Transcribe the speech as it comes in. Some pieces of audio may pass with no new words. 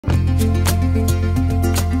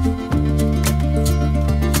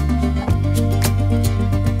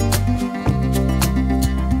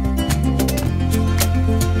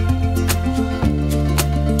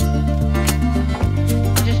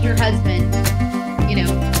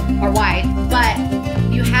are wide, but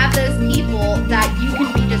you have those people that you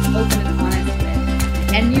can be just open and honest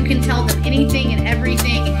with, and you can tell them anything and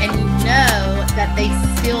everything, and you know that they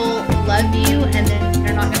still love you, and then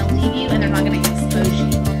they're not going to leave you, and they're not going to expose you.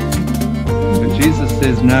 But Jesus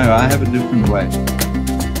says, no, I have a different way.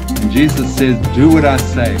 And Jesus says, do what I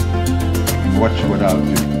say and watch what I'll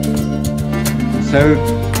do. So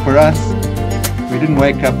for us, we didn't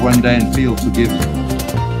wake up one day and feel forgiven.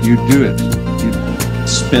 You do it.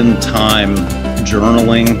 Spend time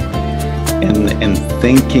journaling and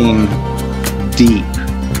thinking deep.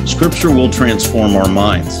 Scripture will transform our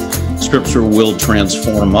minds. Scripture will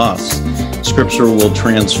transform us. Scripture will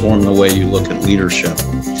transform the way you look at leadership.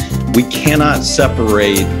 We cannot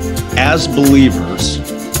separate, as believers,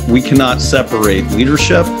 we cannot separate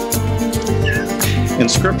leadership and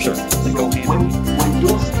Scripture. They go hand in hand. When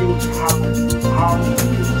those things happen, how do you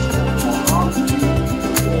respond? How do you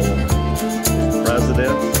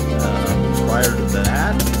President, prior to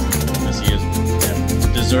that, because he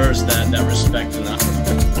deserves that respect enough.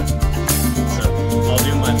 So I'll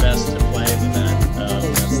do my best to play into that.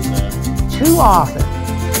 Too often,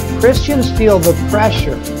 Christians feel the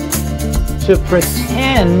pressure to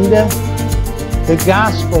pretend the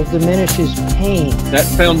gospel diminishes pain. That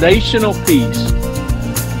foundational piece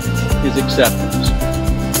is acceptance.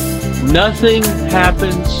 Nothing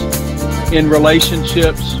happens in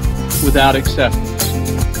relationships without acceptance.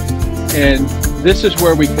 And this is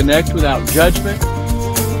where we connect without judgment.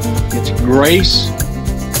 It's grace.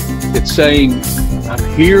 It's saying, I'm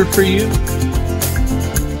here for you.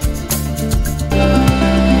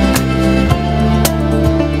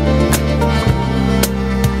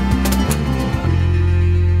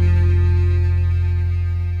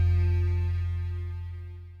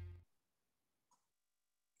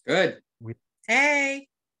 Good. Hey.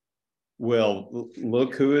 Well,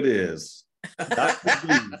 look who it is.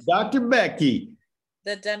 Dr. Becky.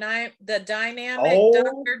 The dynamic Oh.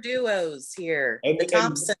 Dr. duos here. The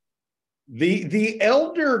Thompson. The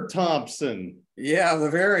elder Thompson. Yeah, the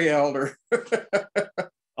very elder.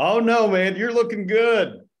 Oh no, man, you're looking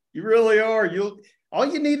good. You really are. All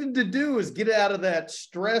you needed to do is get out of that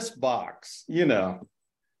stress box, Yeah,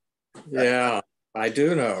 I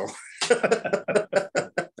do know.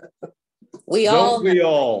 We Don't we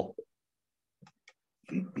all. all?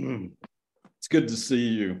 It's good to see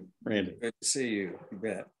you, Randy. Good to see you. You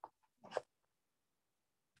bet.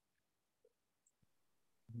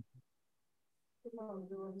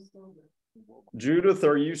 Judith,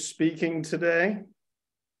 are you speaking today?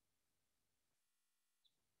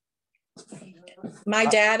 My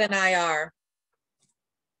dad and I are.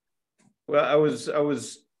 Well, I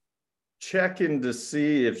was checking to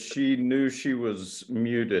see if she knew she was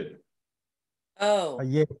muted. Oh.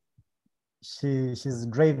 Yeah, she's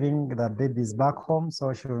driving the babies back home,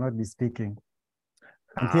 so she will not be speaking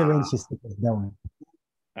until when she settles down.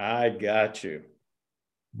 I got you.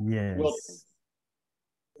 Yes.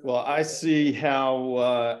 Well, I see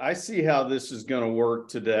how this is going to work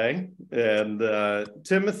today. And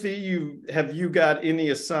Timothy, have you got any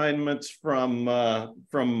assignments from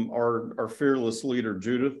our fearless leader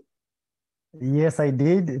Judith? Yes, I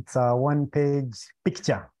did. It's a one-page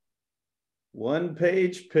picture.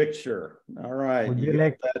 One-page picture. All right. Would you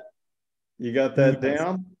like that? You got that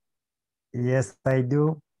down? Yes, I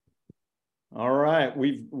do. All right.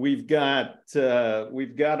 We've got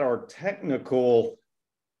our technical.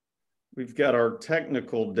 We've got our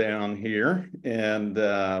technical down here, and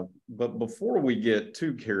but before we get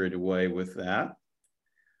too carried away with that,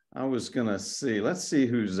 I was gonna see. Let's see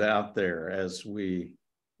who's out there as we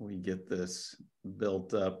get this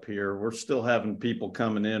built up here. We're still having people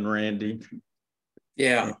coming in, Randy.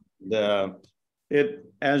 Yeah. And,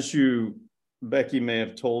 as Becky may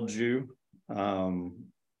have told you,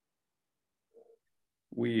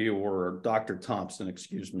 Dr. Thompson,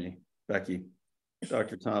 excuse me, Becky.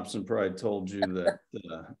 Dr. Thompson probably told you that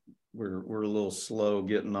we're a little slow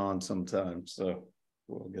getting on sometimes, so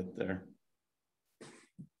we'll get there.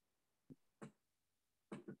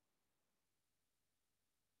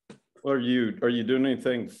 Are you doing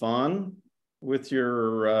anything fun with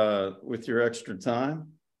your extra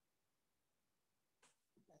time?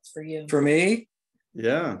 That's for you. For me?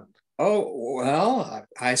 Yeah. Oh, well,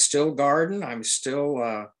 I still garden. I'm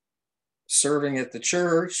still serving at the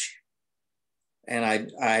church. And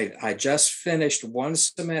I just finished one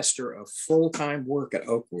semester of full-time work at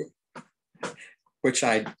Oakwood, which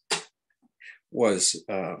I was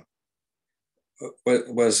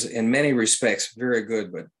in many respects very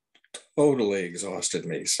good, but totally exhausted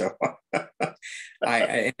me. So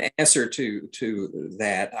in answer to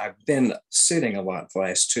that, I've been sitting a lot the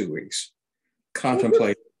last 2 weeks.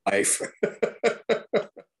 contemplate life.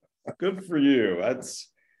 Good for you.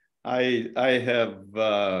 I have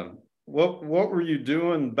what were you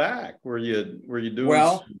doing back? Were you doing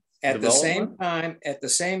Well, at the same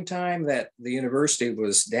development? time that the university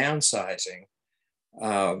was downsizing,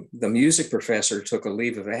 the music professor took a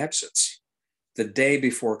leave of absence the day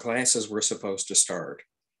before classes were supposed to start.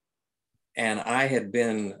 And I had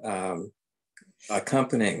been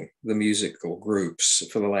accompanying the musical groups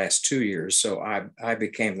for the last 2 years. So I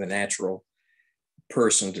became the natural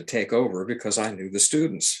person to take over because I knew the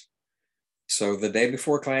students. So the day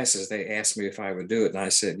before classes, they asked me if I would do it. And I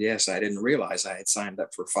said, yes. I didn't realize I had signed up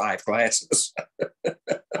for 5 classes.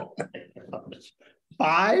 Oh my gosh.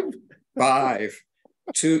 5? 5.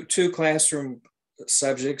 Two classroom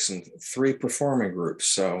subjects and 3 performing groups.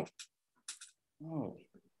 So,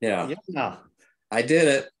 yeah, I did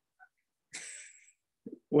it.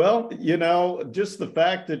 Well, you know, just the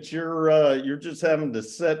fact that you're just having to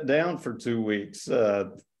sit down for 2 weeks.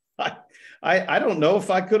 I don't know if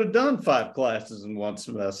I could have done 5 classes in one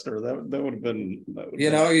semester. That would have been.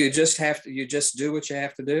 You just do what you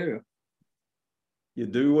have to do. You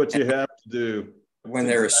do what you have to do. When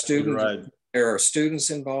there are students, there are students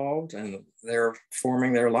involved, and they're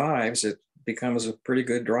forming their lives. It becomes a pretty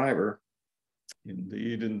good driver.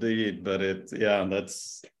 Indeed. But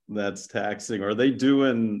that's taxing. Are they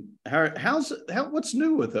doing what's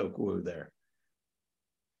new with Oakwoo there?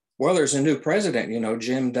 Well, there's a new president,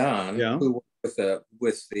 Jim Dunn, who with the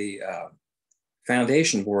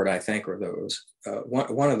foundation board, I think, or those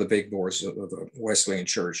one of the big boards of the Wesleyan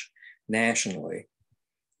Church nationally.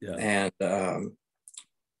 Yeah. And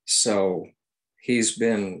so he's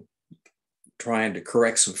been trying to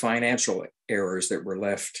correct some financial errors that were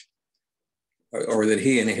left or that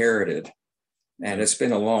he inherited. And it's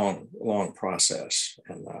been a long process.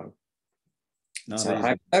 And so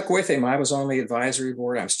I stuck with him. I was on the advisory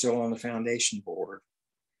board. I'm still on the foundation board.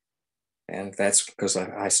 And that's because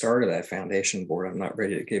I started that foundation board. I'm not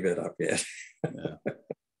ready to give it up yet. Yeah.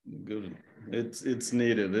 Good. It's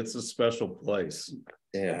needed. It's a special place.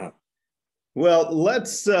 Yeah. Well,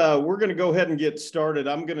 we're going to go ahead and get started.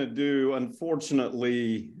 I'm going to do,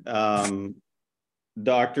 unfortunately,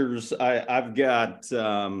 doctors, I've got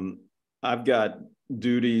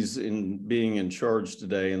duties in being in charge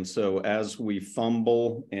today. And so as we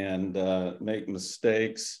fumble and make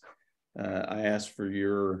mistakes, I ask for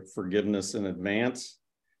your forgiveness in advance,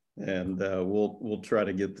 and we'll try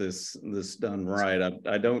to get this done right.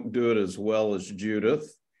 I don't do it as well as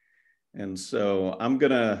Judith. And so I'm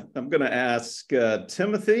gonna ask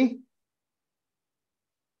Timothy.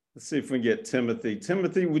 Let's see if we can get Timothy.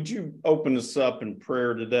 Timothy, would you open us up in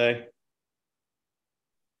prayer today?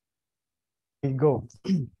 We go.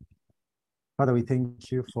 Father, we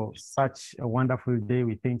thank you for such a wonderful day.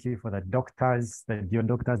 We thank you for the doctors, your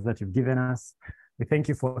doctors that you've given us. We thank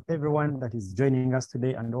you for everyone that is joining us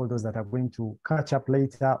today and all those that are going to catch up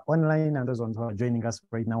later online, and those ones who are joining us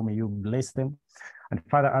right now. May you bless them. And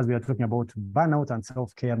Father, as we are talking about burnout and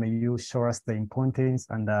self-care, may you show us the importance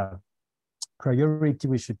and the priority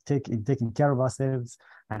we should take in taking care of ourselves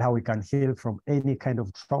and how we can heal from any kind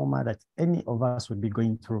of trauma that any of us would be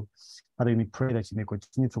going through. Father, we pray that you may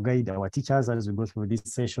continue to guide our teachers as we go through this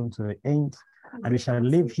session to the end, and we shall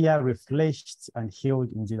live here refreshed and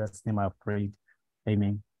healed. In Jesus' name I pray.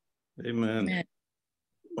 Amen. Amen.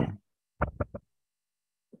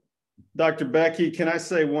 Dr. Becky, can I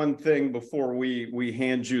say one thing before we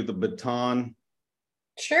hand you the baton?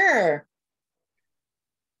 Sure.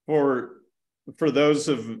 For those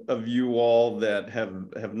of you all that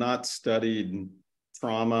have not studied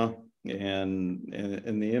trauma and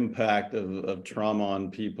the impact of trauma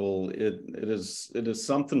on people, it is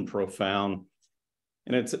something profound.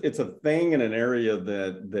 And it's a thing in an area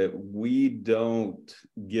that we don't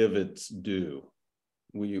give its due.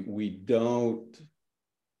 We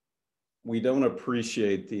don't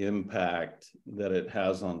appreciate the impact that it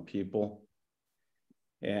has on people,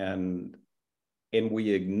 and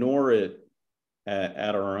we ignore it at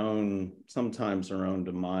sometimes our own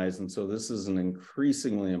demise. And so this is an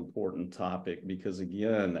increasingly important topic because,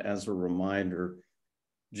 again, as a reminder,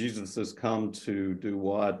 Jesus has come to do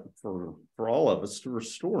what for all of us? To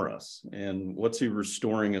restore us. And what's he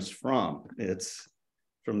restoring us from? It's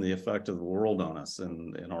from the effect of the world on us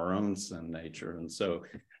and in our own sin nature. And so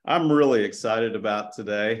I'm really excited about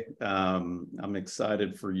today. I'm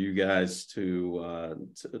excited for you guys to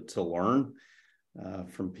learn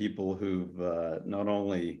from people who've not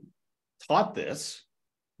only taught this,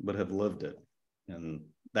 but have lived it. And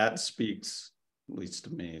that speaks, at least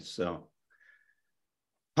to me. So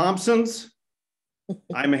Thompsons,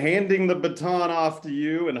 I'm handing the baton off to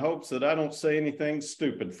you in hopes that I don't say anything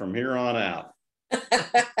stupid from here on out.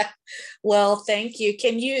 Well, thank you.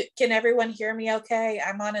 Can everyone hear me okay?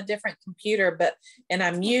 I'm on a different computer, and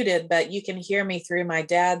I'm muted, but you can hear me through my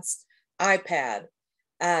dad's iPad.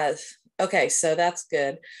 Okay, so that's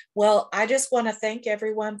good. Well, I just want to thank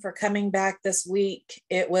everyone for coming back this week.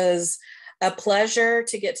 It was a pleasure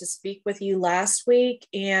to get to speak with you last week,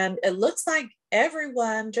 and it looks like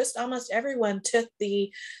everyone, just almost everyone, took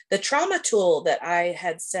the trauma tool that I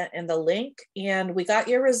had sent in the link, and we got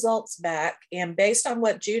your results back. And based on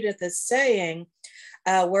what Judith is saying,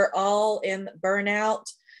 we're all in burnout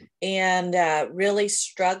and really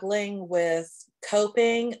struggling with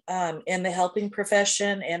coping in the helping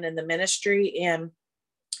profession and in the ministry. And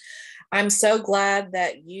I'm so glad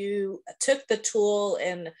that you took the tool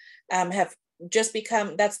and have just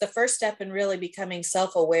become, that's the first step in really becoming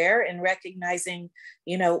self-aware and recognizing,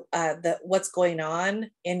 what's going on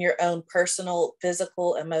in your own personal,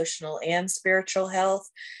 physical, emotional, and spiritual health.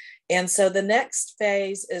 And so the next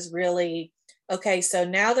phase is really, okay, so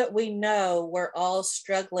now that we know we're all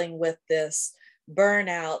struggling with this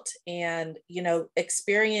burnout and,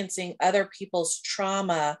 experiencing other people's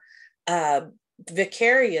trauma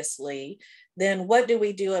vicariously, then what do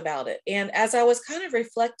we do about it? And as I was kind of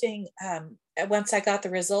reflecting, once I got the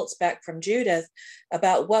results back from Judith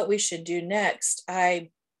about what we should do next, I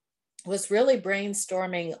was really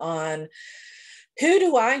brainstorming on who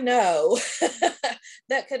do I know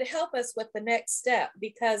that could help us with the next step,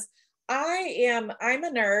 because I'm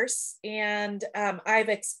a nurse, and I've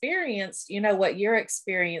experienced, what you're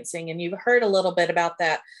experiencing, and you've heard a little bit about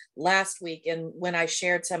that last week. And when I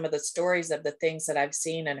shared some of the stories of the things that I've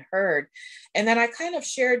seen and heard, and then I kind of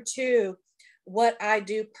shared too, what I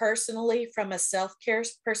do personally from a self-care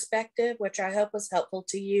perspective, which I hope was helpful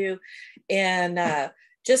to you, and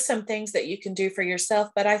just some things that you can do for yourself.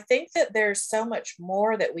 But I think that there's so much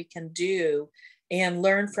more that we can do and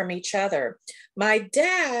learn from each other. My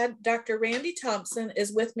dad, Dr. Randy Thompson,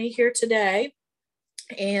 is with me here today,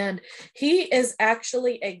 and he is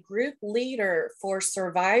actually a group leader for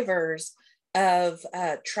survivors of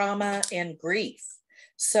trauma and grief.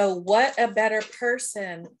 So what a better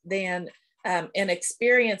person than and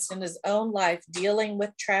experienced in his own life dealing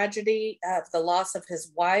with tragedy of the loss of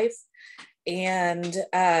his wife and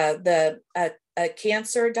a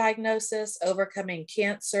cancer diagnosis, overcoming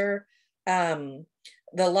cancer, the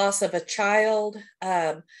loss of a child.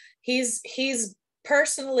 He's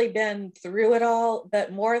personally been through it all,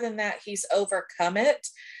 but more than that, he's overcome it.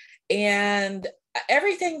 And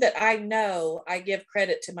everything that I know, I give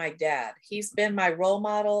credit to my dad. He's been my role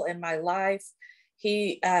model in my life.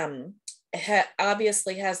 He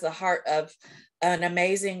obviously has the heart of an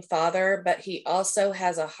amazing father, but he also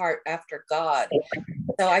has a heart after God.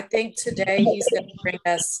 So I think today he's going to bring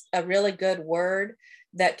us a really good word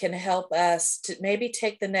that can help us to maybe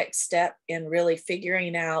take the next step in really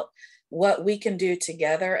figuring out what we can do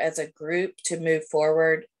together as a group to move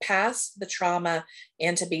forward past the trauma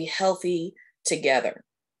and to be healthy together.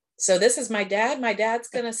 So this is my dad. My dad's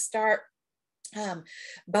going to start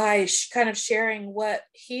by kind of sharing what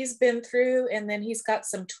he's been through, and then he's got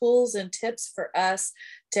some tools and tips for us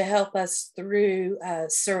to help us through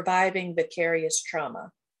surviving vicarious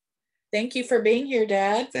trauma. Thank you for being here,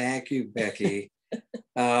 Dad. Thank you, Becky.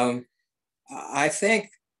 I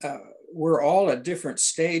think we're all at different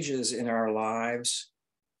stages in our lives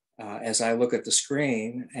as I look at the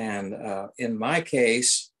screen. And in my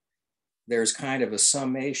case, there's kind of a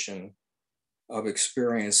summation of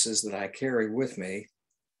experiences that I carry with me.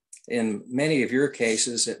 In many of your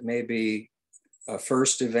cases, it may be a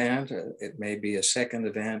first event, it may be a second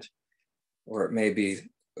event, or it may be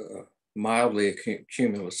mildly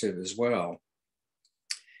cumulative as well.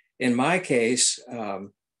 In my case,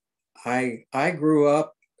 I grew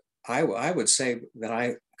up, I would say that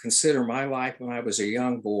I consider my life when I was a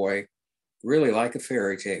young boy really like a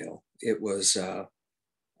fairy tale. It was a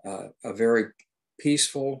very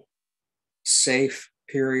peaceful, safe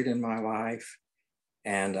period in my life.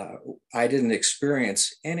 And I didn't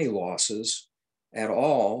experience any losses at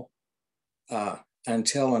all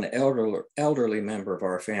until an elderly member of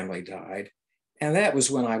our family died. And that was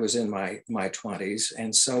when I was in my 20s.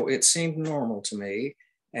 And so it seemed normal to me.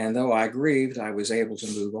 And though I grieved, I was able to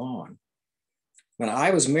move on. When I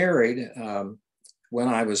was married, when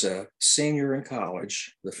I was a senior in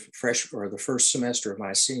college, the first semester of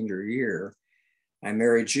my senior year, I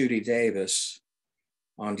married Judy Davis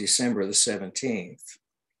on December the 17th.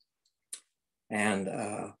 And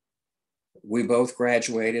we both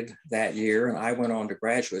graduated that year, and I went on to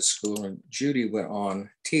graduate school, and Judy went on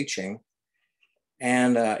teaching.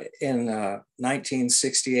 And in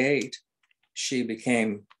 1968, she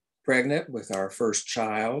became pregnant with our first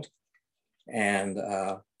child, and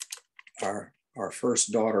our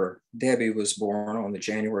first daughter, Debbie, was born on the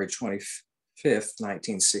January 25th,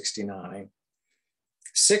 1969.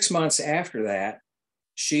 6 months after that,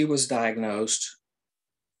 she was diagnosed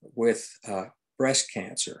with breast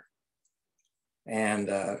cancer,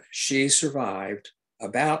 and she survived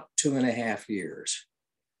about 2.5 years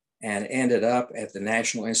and ended up at the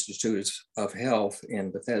National Institute of Health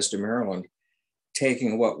in Bethesda, Maryland,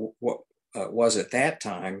 taking what was at that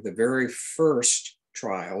time the very first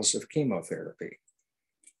trials of chemotherapy.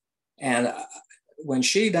 And when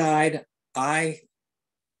she died, I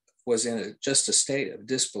was in just a state of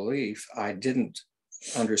disbelief. I didn't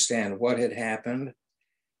understand what had happened.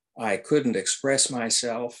 I couldn't express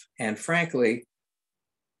myself. And frankly,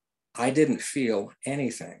 I didn't feel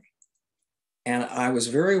anything. And I was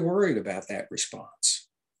very worried about that response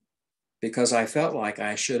because I felt like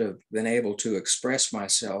I should have been able to express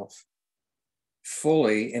myself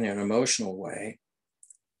fully in an emotional way,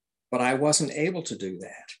 but I wasn't able to do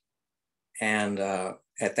that. And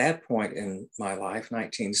at that point in my life,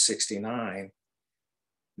 1969,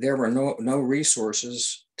 there were no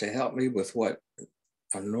resources to help me with what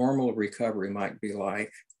a normal recovery might be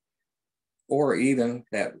like, or even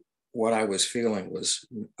that what I was feeling was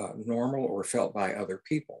normal or felt by other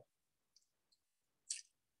people.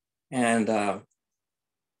 And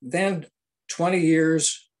then 20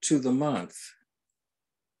 years to the month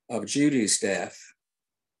of Judy's death,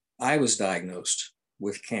 I was diagnosed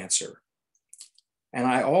with cancer. And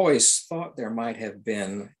I always thought there might have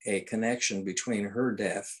been a connection between her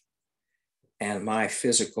death and my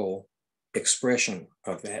physical expression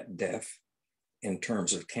of that death in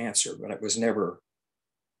terms of cancer, but it was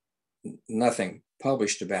nothing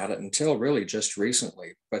published about it until really just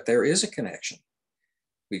recently. But there is a connection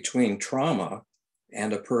between trauma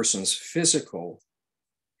and a person's physical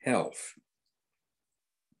health.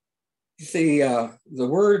 The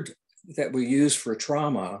word that we use for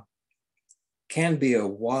trauma can be a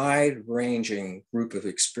wide-ranging group of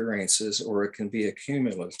experiences, or it can be a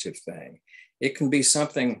cumulative thing. It can be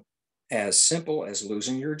something as simple as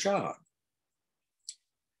losing your job.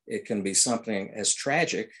 It can be something as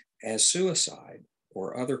tragic as suicide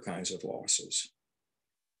or other kinds of losses.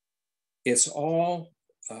 It's all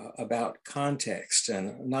about context,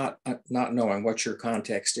 and not knowing what your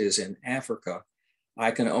context is in Africa,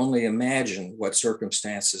 I can only imagine what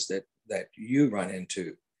circumstances that you run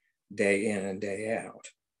into day in and day out.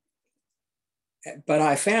 But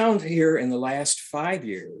I found here in the last 5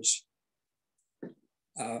 years,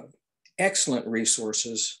 excellent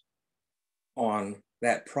resources on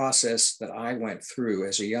that process that I went through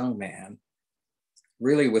as a young man,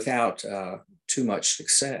 really without too much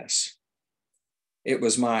success. It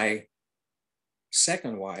was my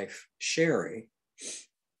second wife, Sherry,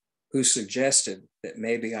 who suggested that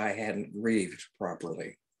maybe I hadn't grieved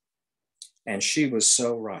properly. And she was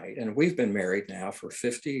so right. And we've been married now for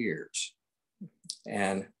 50 years.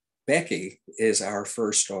 And Becky is our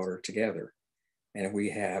first daughter together. And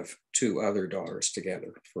we have 2 other daughters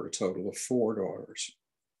together for a total of 4 daughters.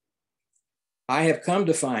 I have come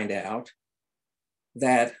to find out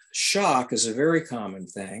that shock is a very common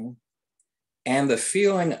thing, and the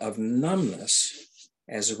feeling of numbness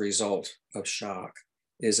as a result of shock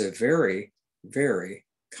is a very, very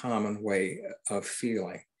common way of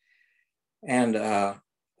feeling. And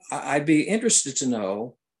I'd be interested to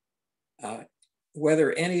know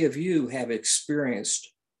whether any of you have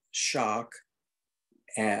experienced shock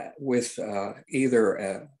with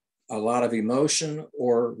either a lot of emotion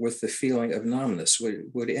or with the feeling of numbness.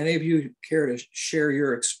 Would any of you care to share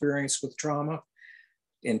your experience with trauma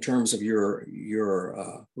in terms of your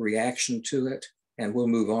reaction to it? And we'll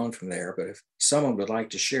move on from there. But if someone would like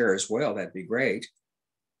to share as well, that'd be great.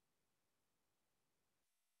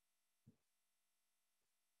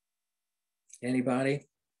 Anybody?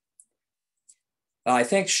 I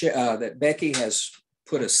think that Becky has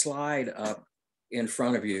put a slide up in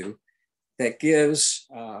front of you that gives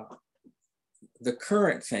the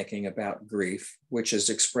current thinking about grief, which is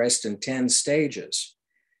expressed in 10 stages.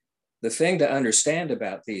 The thing to understand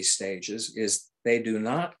about these stages is they do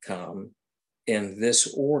not come in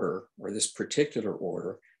this order or this particular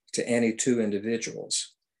order to any 2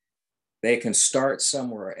 individuals. They can start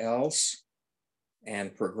somewhere else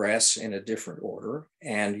and progress in a different order.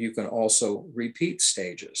 And you can also repeat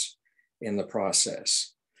stages in the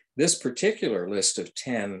process. This particular list of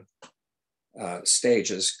 10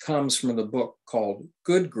 stages comes from the book called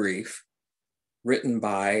Good Grief, written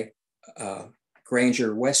by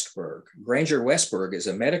Granger Westberg. Granger Westberg is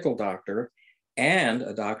a medical doctor and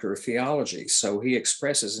a doctor of theology. So he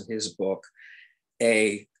expresses in his book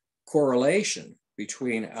a correlation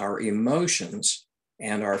between our emotions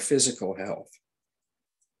and our physical health.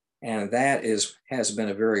 And that has been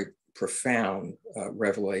a very profound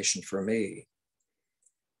revelation for me.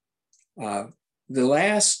 The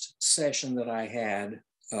last session that I had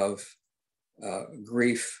of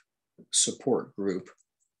grief support group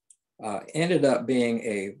ended up being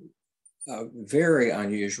a very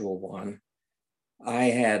unusual one. I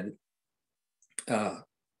had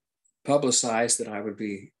publicized that I would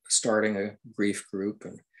be starting a grief group.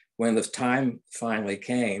 And when the time finally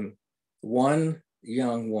came, one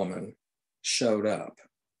young woman showed up.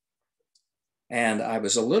 And I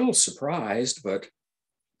was a little surprised, but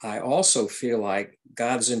I also feel like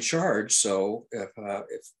God's in charge. So if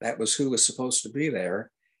that was who was supposed to be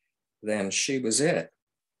there, then she was it.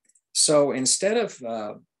 So instead of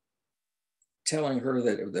telling her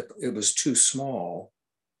that it was too small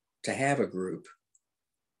to have a group,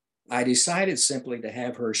 I decided simply to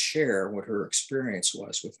have her share what her experience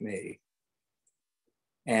was with me.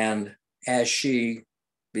 And as she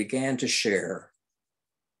began to share,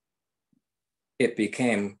 it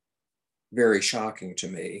became very shocking to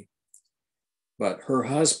me. But her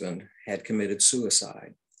husband had committed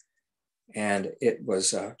suicide. And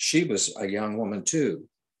she was a young woman too,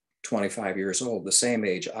 25 years old, the same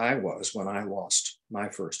age I was when I lost my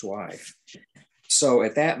first wife. So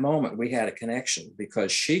at that moment, we had a connection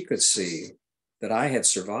because she could see that I had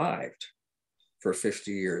survived for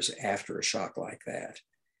 50 years after a shock like that.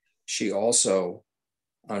 She also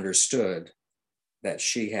understood that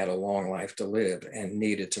she had a long life to live and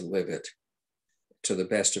needed to live it to the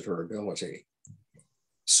best of her ability.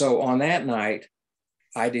 So on that night,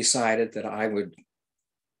 I decided that I would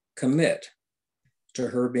commit to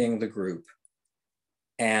her being the group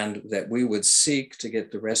and that we would seek to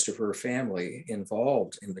get the rest of her family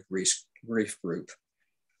involved in the grief group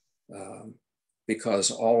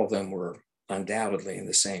because all of them were undoubtedly in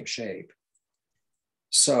the same shape.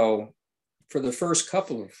 So for the first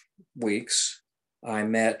couple of weeks, I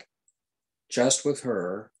met just with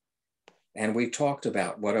her and we talked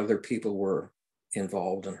about what other people were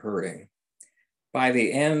involved in hurting. By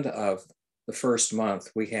the end of the first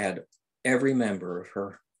month, we had every member of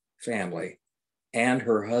her family and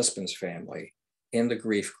her husband's family in the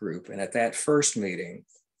grief group. And at that first meeting,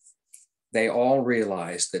 they all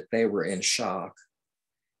realized that they were in shock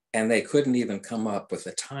and they couldn't even come up with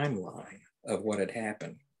a timeline of what had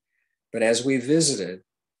happened. But as we visited,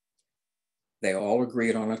 they all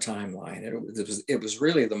agreed on a timeline. It was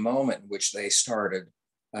really the moment in which they started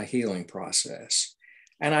a healing process.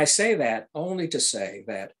 And I say that only to say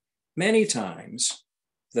that many times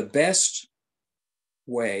the best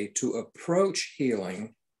way to approach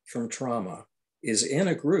healing from trauma is in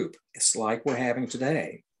a group. It's like we're having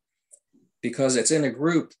today, because it's in a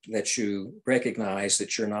group that you recognize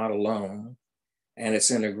that you're not alone. And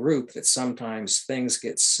it's in a group that sometimes things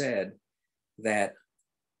get said that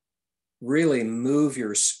really move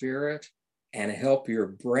your spirit and help your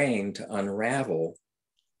brain to unravel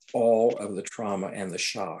all of the trauma and the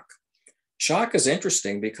shock. Shock is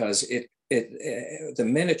interesting because the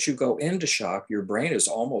minute you go into shock, your brain is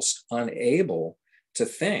almost unable to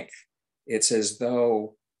think. It's as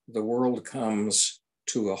though the world comes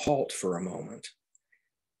to a halt for a moment.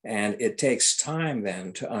 And it takes time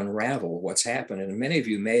then to unravel what's happened. And many of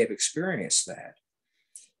you may have experienced that.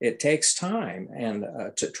 It takes time. And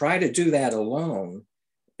to try to do that alone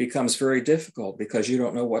becomes very difficult because you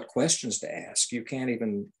don't know what questions to ask. You can't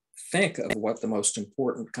even think of what the most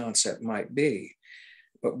important concept might be.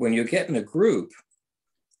 But when you get in a group,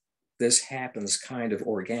 this happens kind of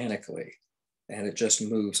organically, and it just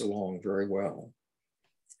moves along very well.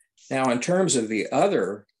 Now, in terms of the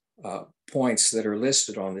other points that are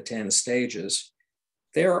listed on the 10 stages,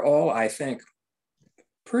 they're all, I think,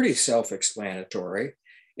 pretty self-explanatory,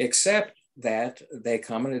 except that they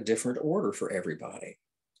come in a different order for everybody.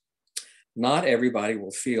 Not everybody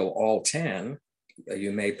will feel all 10.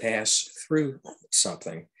 You may pass through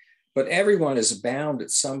something, but everyone is bound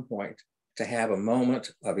at some point to have a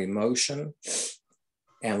moment of emotion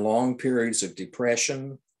and long periods of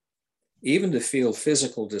depression, even to feel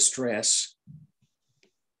physical distress,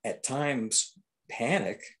 at times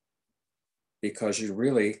panic, because you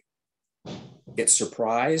really get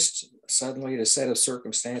surprised suddenly at a set of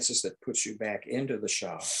circumstances that puts you back into the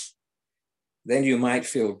shock. Then you might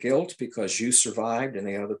feel guilt because you survived and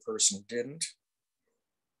the other person didn't.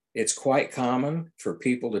 It's quite common for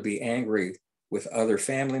people to be angry with other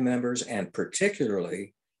family members and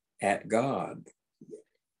particularly at God.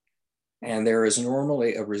 And there is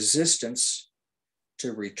normally a resistance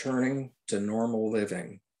to returning to normal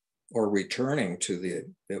living or returning to the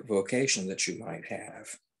vocation that you might have.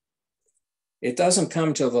 It doesn't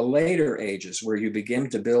come till the later ages where you begin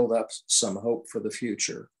to build up some hope for the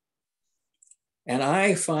future. And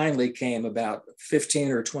I finally came about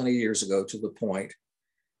 15 or 20 years ago to the point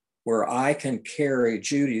where I can carry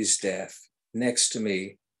Judy's death next to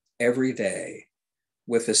me every day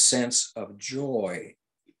with a sense of joy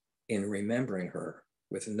in remembering her,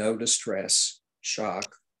 with no distress,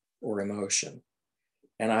 shock, or emotion.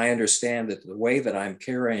 And I understand that the way that I'm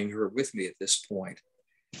carrying her with me at this point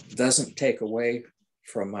doesn't take away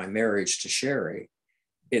from my marriage to Sherry.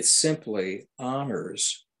 It simply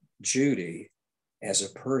honors Judy as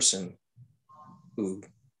a person who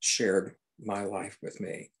shared my life with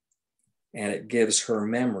me. And it gives her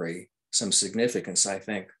memory some significance, I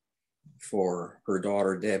think, for her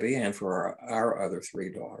daughter, Debbie, and for our other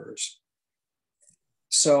 3 daughters.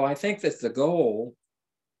 So I think that the goal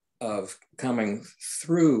of coming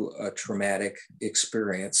through a traumatic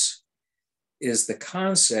experience is the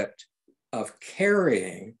concept of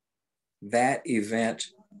carrying that event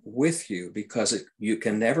with you, because you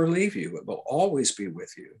can never leave you. It will always be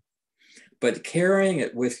with you. But carrying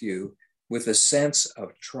it with you with a sense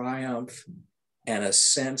of triumph and a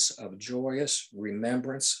sense of joyous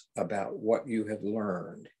remembrance about what you have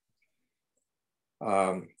learned.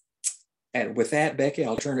 And with that, Becky,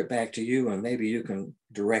 I'll turn it back to you, and maybe you can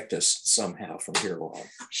direct us somehow from here on.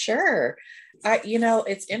 Sure.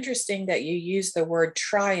 It's interesting that you use the word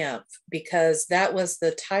triumph, because that was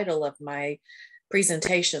the title of my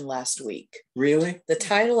presentation last week. Really? The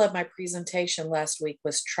title of my presentation last week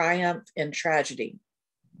was Triumph in Tragedy.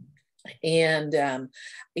 And,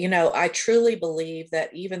 I truly believe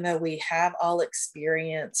that even though we have all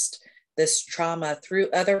experienced this trauma through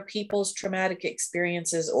other people's traumatic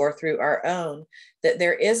experiences or through our own, that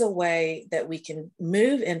there is a way that we can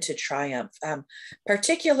move into triumph,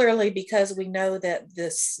 particularly because we know that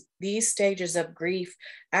these stages of grief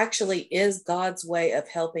actually is God's way of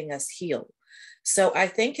helping us heal. So I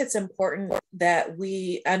think it's important that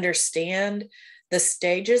we understand the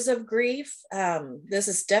stages of grief. This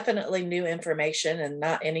is definitely new information and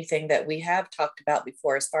not anything that we have talked about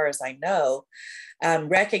before, as far as I know.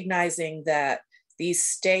 Recognizing that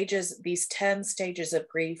these 10 stages of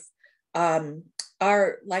grief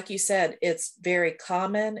are, like you said, it's very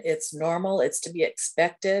common, it's normal, it's to be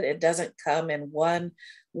expected. It doesn't come in one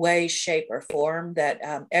way, shape, or form, that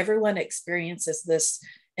everyone experiences this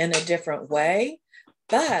in a different way.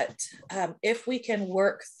 But if we can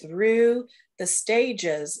work through the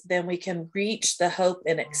stages, then we can reach the hope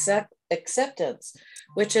and acceptance,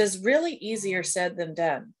 which is really easier said than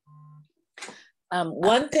done.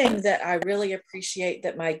 One thing that I really appreciate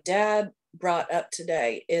that my dad brought up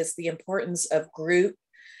today is the importance of group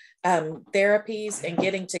therapies and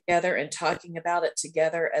getting together and talking about it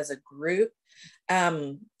together as a group.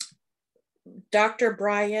 Dr.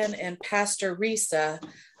 Brian and Pastor Risa,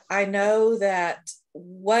 I know that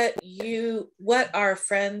what our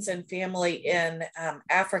friends and family in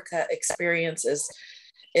Africa experiences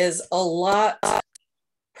is a lot,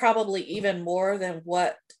 probably even more than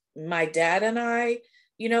what my dad and I,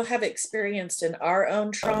 have experienced in our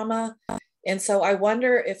own trauma. And so I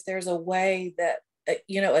wonder if there's a way that,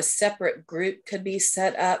 a separate group could be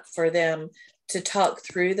set up for them to talk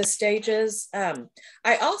through the stages.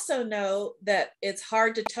 I also know that it's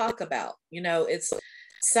hard to talk about, it's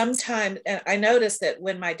sometimes, and I noticed that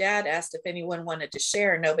when my dad asked if anyone wanted to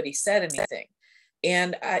share, nobody said anything.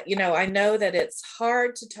 And, I know that it's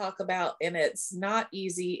hard to talk about and it's not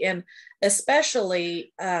easy. And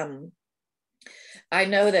especially, I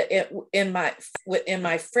know that in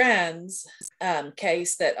my friend's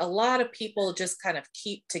case, that a lot of people just kind of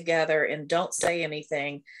keep together and don't say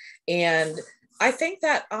anything. And I think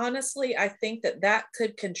that, honestly, that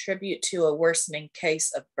could contribute to a worsening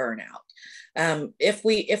case of burnout. If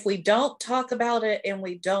we don't talk about it and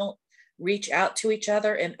we don't reach out to each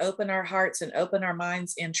other and open our hearts and open our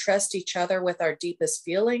minds and trust each other with our deepest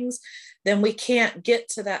feelings, then we can't get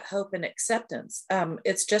to that hope and acceptance.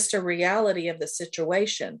 It's just a reality of the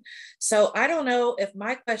situation. So I don't know if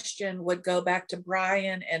my question would go back to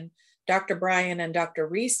Brian and Dr.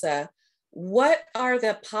 Risa. What are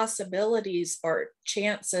the possibilities or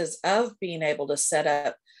chances of being able to set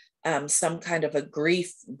up some kind of a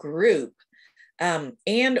grief group?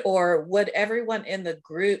 And or would everyone in the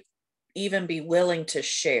group even be willing to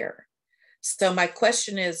share? So my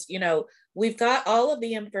question is, we've got all of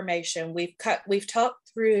the information, we've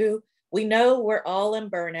talked through, we know we're all in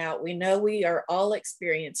burnout, we know we are all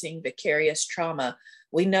experiencing vicarious trauma,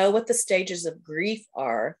 we know what the stages of grief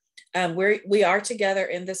are. We are together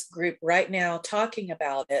in this group right now talking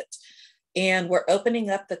about it. And we're opening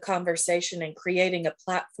up the conversation and creating a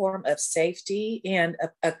platform of safety and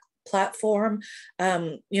a platform,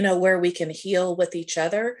 where we can heal with each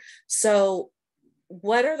other. So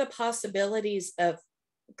what are the possibilities of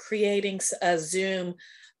creating a Zoom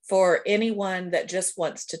for anyone that just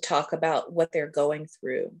wants to talk about what they're going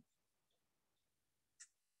through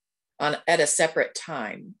at a separate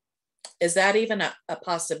time? Is that even a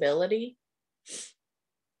possibility?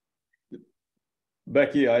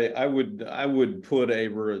 Becky, I would put a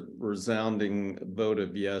resounding vote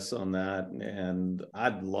of yes on that, and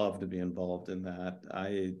I'd love to be involved in that.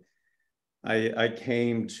 I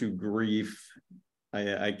came to grief.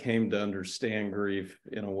 I came to understand grief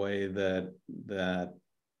in a way that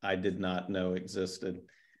I did not know existed,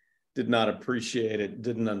 did not appreciate it,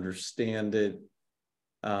 didn't understand it.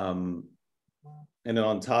 And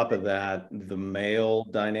on top of that, the male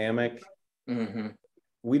dynamic. Mm-hmm.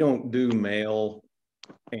 We don't do male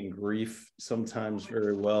and grief sometimes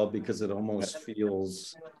very well because it almost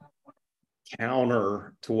feels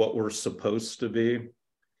counter to what we're supposed to be.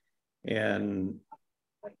 And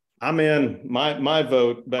I'm in my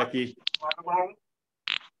vote, Becky.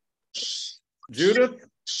 Judith?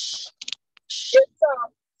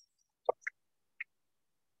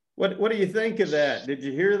 What do you think of that? Did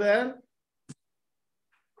you hear that?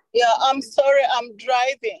 Yeah, I'm sorry, I'm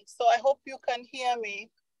driving, so I hope you can hear me.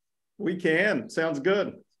 We can. Sounds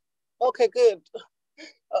good. Okay, good.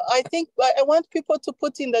 I think I want people to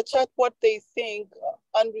put in the chat what they think.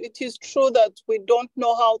 And it is true that we don't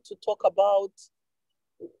know how to talk about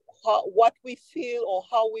what we feel or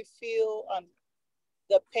how we feel and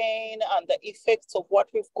the pain and the effects of what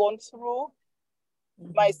we've gone through.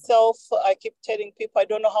 Mm-hmm. Myself, I keep telling people I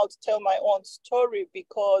don't know how to tell my own story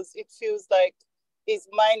because it feels like is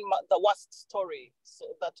mine the worst story so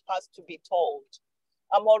that has to be told.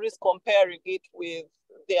 I'm always comparing it with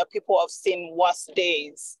there are people who have seen worse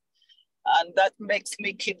days, and that makes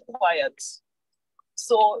me keep quiet.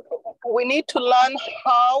 So we need to learn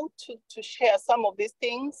how to share some of these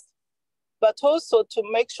things, but also to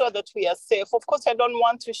make sure that we are safe. Of course, I don't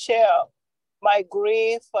want to share my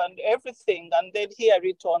grief and everything and then hear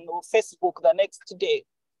it on Facebook the next day.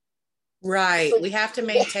 Right, so, we have to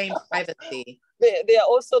maintain privacy. There are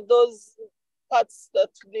also those parts that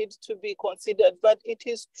need to be considered, but it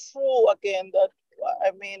is true again that,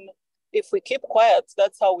 I mean, if we keep quiet,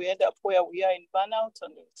 that's how we end up where we are in burnout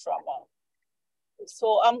and in trauma.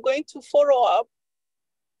 So I'm going to follow up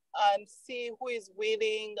and see who is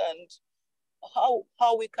willing and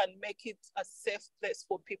how we can make it a safe place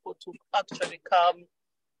for people to actually come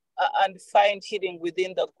and find healing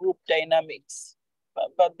within the group dynamics.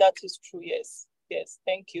 But that is true, yes. Yes,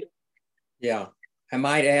 thank you. Yeah, I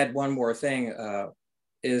might add one more thing,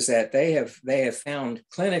 is that they have found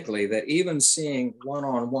clinically that even seeing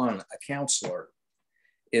one-on-one a counselor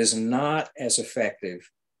is not as effective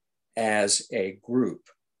as a group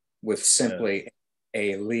with simply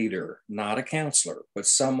a leader, not a counselor, but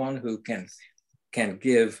someone who can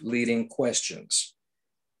give leading questions,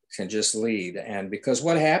 can just lead. And because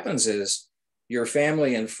what happens is your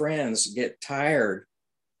family and friends get tired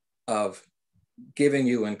of giving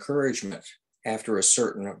you encouragement after a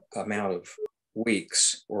certain amount of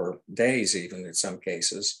weeks or days, even in some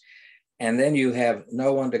cases. And then you have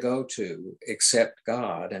no one to go to except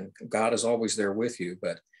God. And God is always there with you,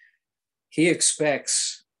 but He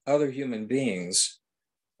expects other human beings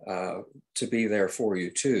to be there for you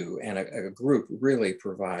too. And a group really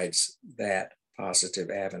provides that positive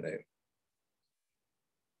avenue.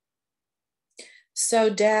 So,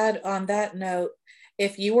 Dad, on that note,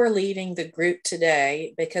 if you were leading the group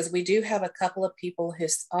today, because we do have a couple of people who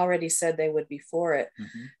already said they would be for it,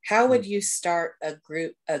 mm-hmm. How would you start a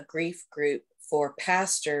grief group for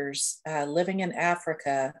pastors living in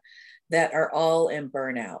Africa that are all in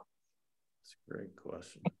burnout? That's a great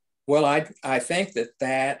question. Well, I think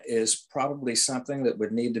that is probably something that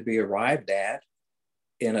would need to be arrived at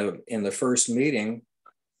in the first meeting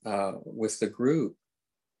with the group.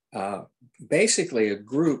 Basically, a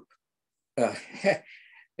group,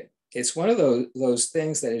 it's one of those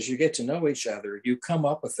things that as you get to know each other, you come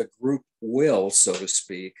up with a group will, so to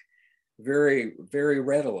speak, very, very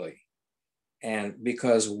readily. And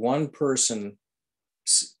because one person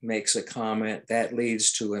makes a comment, that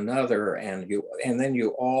leads to another, and then you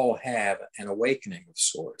all have an awakening of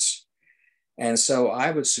sorts. And so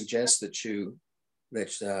I would suggest that you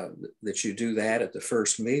do that at the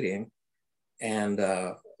first meeting, and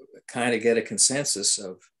kind of get a consensus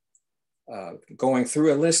of going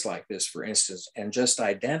through a list like this, for instance, and just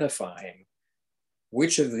identifying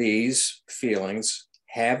which of these feelings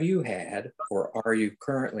have you had or are you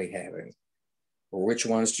currently having? Or which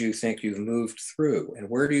ones do you think you've moved through? And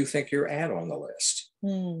where do you think you're at on the list?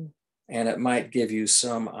 Hmm. And it might give you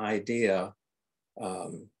some idea,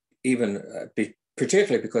 particularly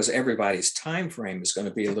because everybody's time frame is going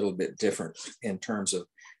to be a little bit different in terms of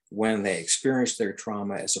when they experience their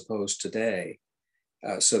trauma as opposed to today.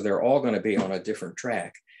 So they're all going to be on a different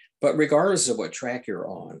track. But regardless of what track you're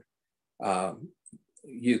on,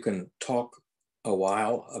 you can talk a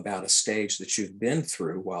while about a stage that you've been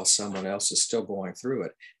through while someone else is still going through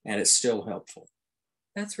it, and it's still helpful.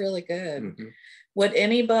 That's really good. Mm-hmm. Would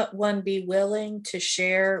anyone be willing to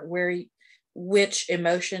share which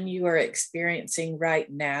emotion you are experiencing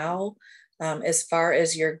right now, as far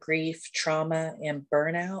as your grief, trauma, and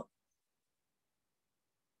burnout?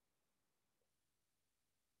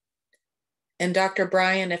 And Dr.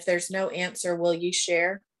 Brian, if there's no answer, will you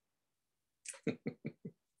share?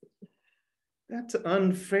 That's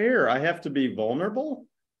unfair. I have to be vulnerable?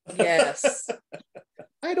 Yes.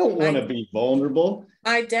 I don't want to be vulnerable.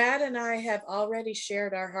 My dad and I have already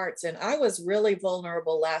shared our hearts, and I was really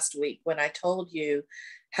vulnerable last week when I told you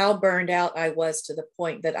how burned out I was, to the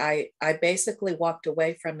point that I basically walked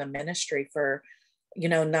away from the ministry for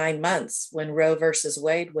 9 months when Roe versus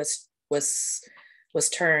Wade was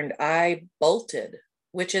turned. I bolted,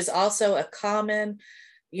 which is also a common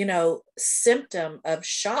symptom of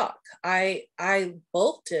shock. I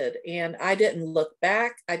bolted, and I didn't look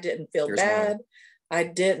back. I didn't feel bad. I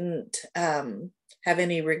didn't have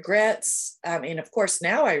any regrets. I mean, of course,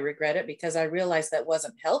 now I regret it because I realized that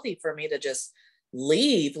wasn't healthy for me to just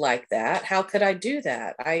leave like that. How could I do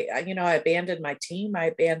that? I abandoned my team. I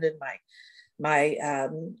abandoned my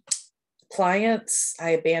clients.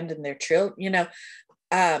 I abandoned their children.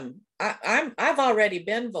 I've already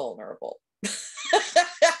been vulnerable.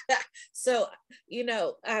 So,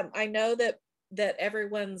 I know that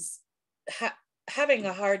everyone's having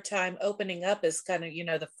a hard time opening up is kind of,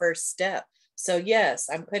 the first step. So yes,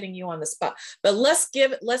 I'm putting you on the spot, but let's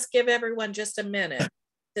give everyone just a minute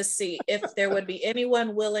to see if there would be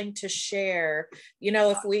anyone willing to share.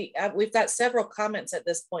 If we've got several comments at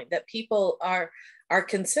this point that people are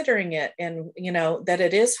considering it, and that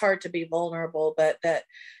it is hard to be vulnerable, but that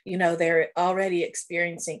they're already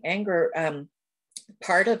experiencing anger.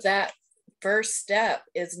 Part of that first step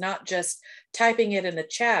is not just typing it in the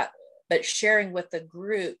chat, but sharing with the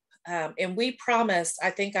group. And we promise,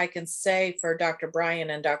 I think I can say for Dr. Brian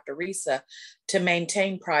and Dr. Risa, to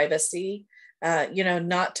maintain privacy,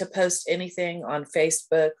 not to post anything on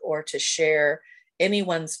Facebook or to share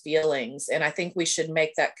anyone's feelings. And I think we should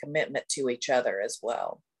make that commitment to each other as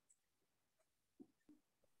well.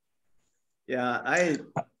 Yeah,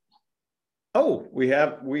 we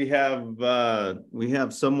have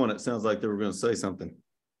someone. It sounds like they were going to say something.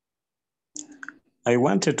 I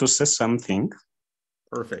wanted to say something.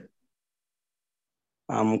 Perfect.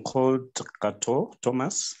 I'm called Kato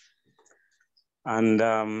Thomas, and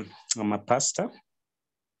I'm a pastor.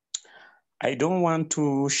 I don't want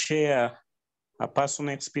to share a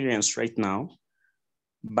personal experience right now,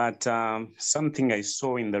 but something I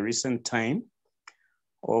saw in the recent time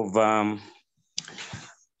of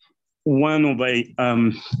one of a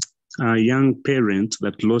young parent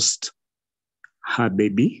that lost her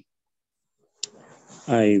baby.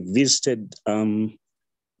 I visited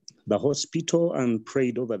the hospital and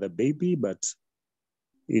prayed over the baby, but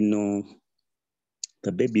the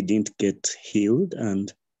baby didn't get healed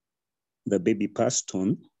and the baby passed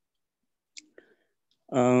on.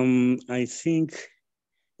 I think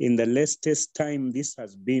in the latest time, this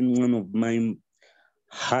has been one of my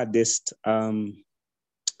hardest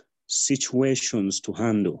situations to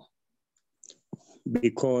handle,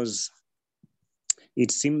 because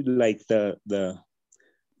it seemed like the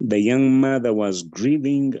young mother was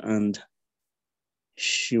grieving, and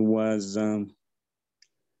she was, I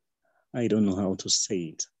don't know how to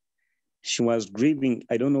say it. She was grieving.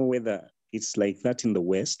 I don't know whether it's like that in the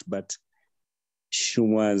West, but she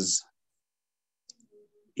was,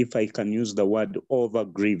 if I can use the word, over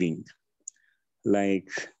grieving. Like,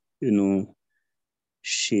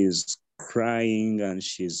 she's crying and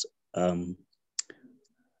she's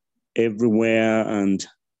everywhere, and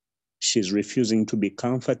she's refusing to be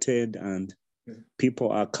comforted, and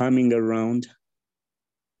people are coming around.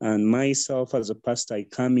 And myself as a pastor, I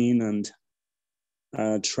come in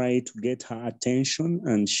and try to get her attention,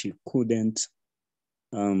 and she couldn't.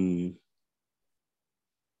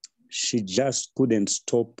 She just couldn't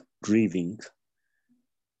stop grieving.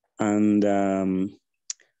 And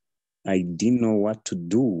I didn't know what to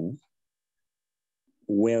do.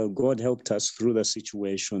 Well, God helped us through the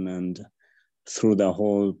situation and through the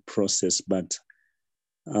whole process, but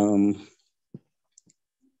I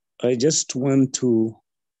just want to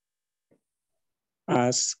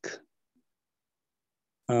ask,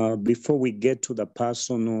 before we get to the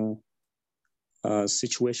personal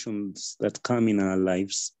situations that come in our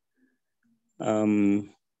lives,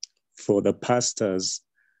 for the pastors,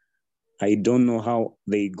 I don't know how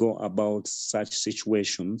they go about such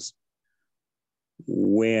situations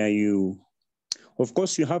where you, of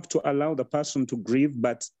course, you have to allow the person to grieve,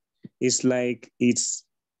 but it's like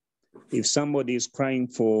if somebody is crying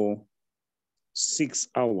for 6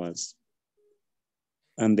 hours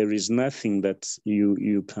and there is nothing that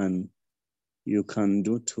you can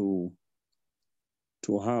do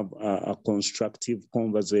to have a constructive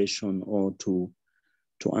conversation or to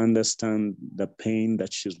understand the pain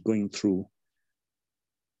that she's going through.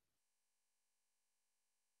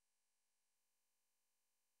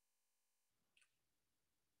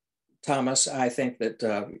 Thomas, I think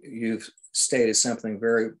that you've stated something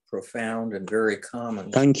very profound and very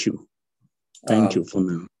common. Thank you. Thank you for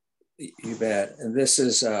now. You bet. And this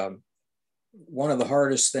is one of the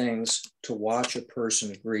hardest things, to watch a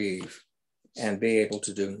person grieve and be able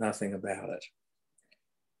to do nothing about it.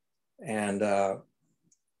 And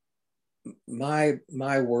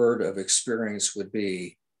my word of experience would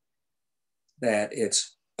be that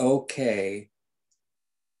it's okay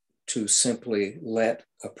to simply let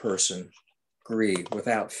a person grieve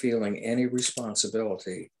without feeling any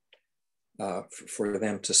responsibility for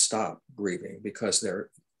them to stop grieving, because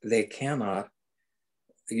they cannot,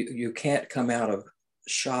 you can't come out of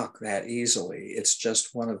shock that easily. It's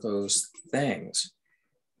just one of those things.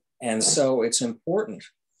 And so it's important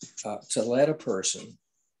to let a person,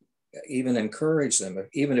 even encourage them,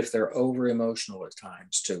 even if they're over emotional at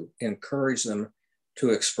times, to encourage them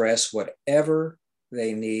to express whatever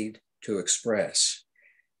they need to express.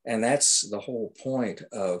 And that's the whole point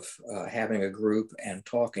of having a group and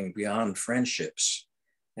talking beyond friendships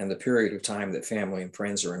and the period of time that family and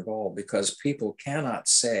friends are involved, because people cannot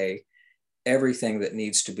say everything that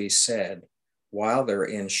needs to be said while they're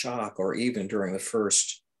in shock, or even during the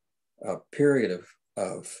first period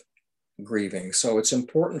of grieving. So it's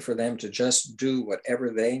important for them to just do whatever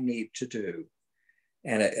they need to do.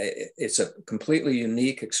 And it's a completely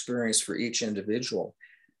unique experience for each individual.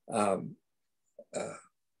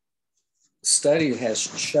 Study has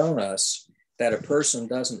shown us that a person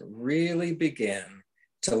doesn't really begin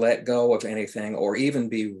to let go of anything, or even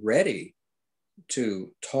be ready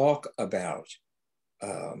to talk about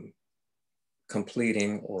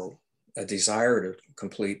completing, or a desire to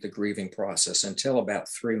complete the grieving process, until about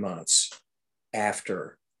 3 months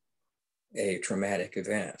after a traumatic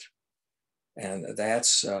event. And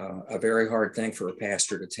that's a very hard thing for a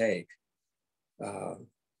pastor to take.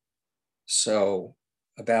 So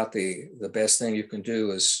about the best thing you can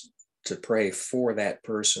do is to pray for that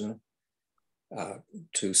person,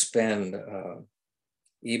 to spend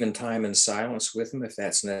even time in silence with them if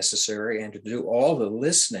that's necessary, and to do all the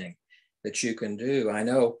listening that you can do. I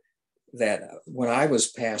know that when I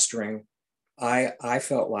was pastoring, I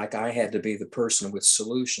felt like I had to be the person with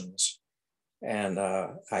solutions. And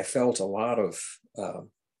I felt a lot of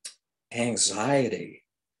anxiety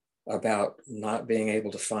about not being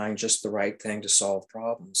able to find just the right thing to solve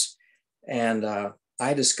problems. And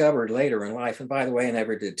I discovered later in life, and by the way, I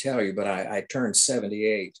never did tell you, but I turned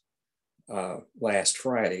 78 last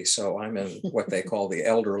Friday. So I'm in what they call the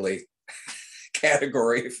elderly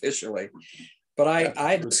category officially. But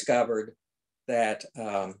I discovered that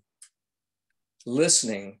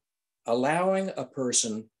listening, allowing a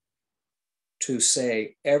person to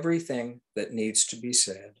say everything that needs to be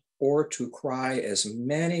said, or to cry as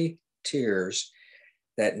many tears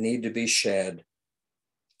that need to be shed,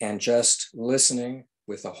 and just listening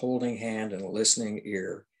with a holding hand and a listening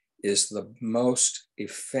ear, is the most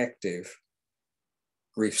effective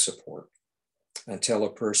grief support until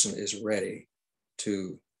a person is ready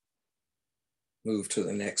to move to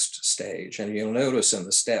the next stage. And you'll notice in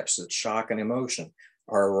the steps that shock and emotion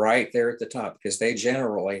are right there at the top, because they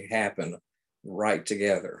generally happen right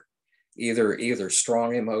together, either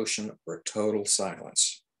strong emotion or total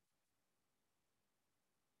silence.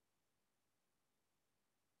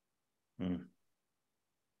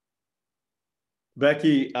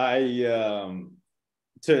 Becky,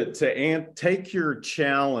 take your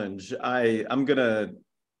challenge. I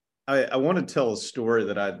want to tell a story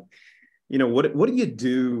that what do you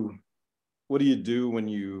do? What do you do when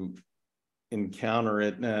you encounter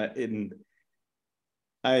it?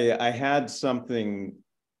 I had something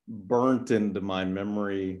burnt into my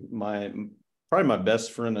memory. Probably my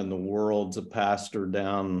best friend in the world's a pastor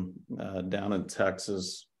down in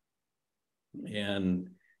Texas, and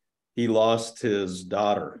he lost his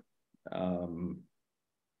daughter. And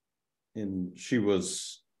she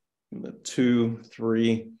was 2,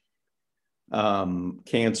 3,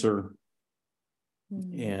 cancer.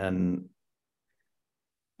 And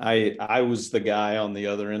I was the guy on the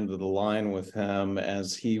other end of the line with him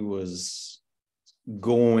as he was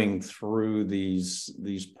going through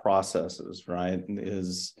these processes, right?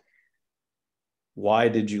 Is, why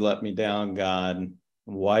did you let me down, God?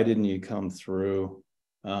 Why didn't you come through?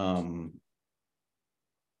 Not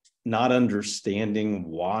understanding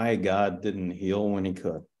why God didn't heal when he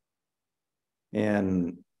could.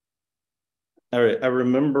 And I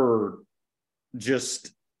remember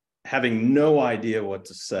just having no idea what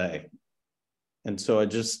to say. And so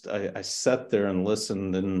I sat there and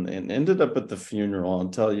listened and ended up at the funeral. I'll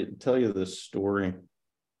tell you this story.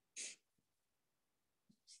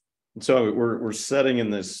 And so we're sitting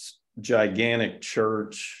in this gigantic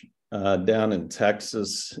church down in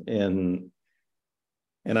Texas, and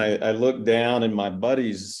I look down, and my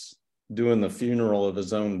buddy's doing the funeral of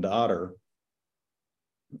his own daughter,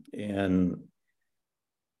 and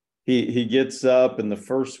he gets up, and the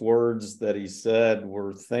first words that he said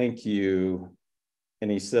were, "Thank you." And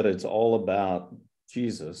he said, "It's all about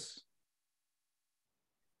Jesus."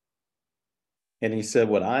 And he said,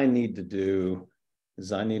 "What I need to do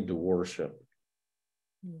is I need to worship."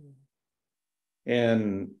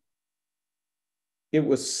 And it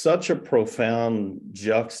was such a profound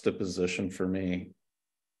juxtaposition for me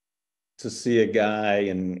to see a guy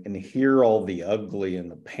and hear all the ugly and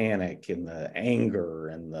the panic and the anger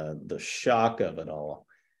and the shock of it all.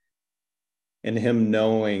 And him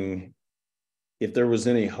knowing if there was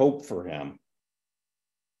any hope for him,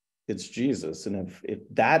 it's Jesus. And if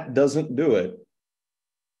that doesn't do it,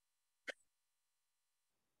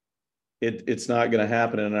 it's not going to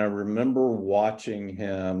happen. And I remember watching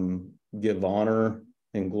him give honor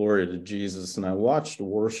and glory to Jesus. And I watched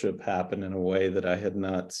worship happen in a way that I had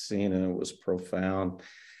not seen, and it was profound.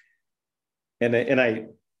 And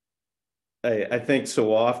I think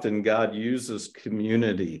so often God uses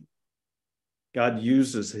community. God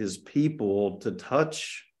uses his people to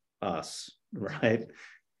touch us, right?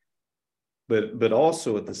 But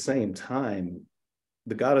also at the same time,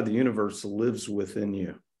 the God of the universe lives within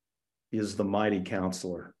you. He is the mighty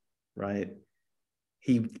counselor, right?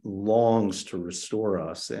 He longs to restore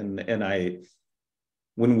us. And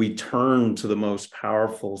when we turn to the most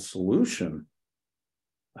powerful solution,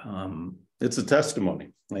 it's a testimony.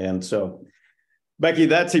 And so, Becky,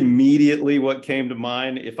 that's immediately what came to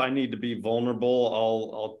mind. If I need to be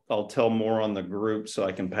vulnerable, I'll tell more on the group so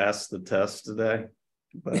I can pass the test today.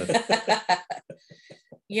 But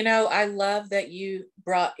you know, I love that you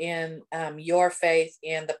brought in your faith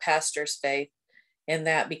and the pastor's faith in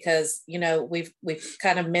that, because, you know, we've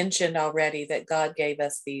kind of mentioned already that God gave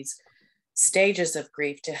us these stages of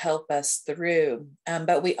grief to help us through.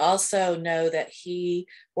 But we also know that he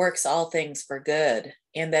works all things for good,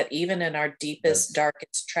 and that even in our deepest,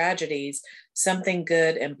 darkest tragedies, something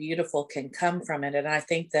good and beautiful can come from it. And I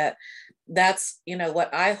think that that's, you know,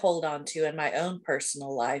 what I hold on to in my own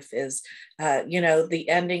personal life is, you know, the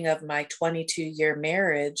ending of my 22-year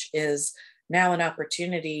marriage is now an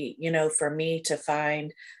opportunity, you know, for me to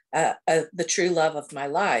find the true love of my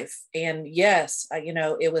life. And yes, you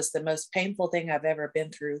know, it was the most painful thing I've ever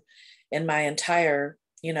been through in my entire,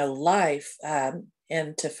 you know, life,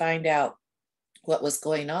 and to find out what was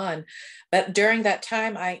going on. But during that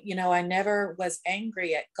time, I never was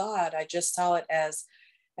angry at God. I just saw it as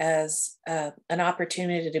an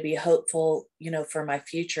opportunity to be hopeful, you know, for my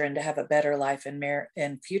future and to have a better life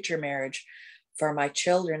and future marriage for my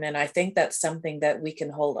children. And I think that's something that we can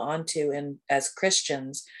hold on to in as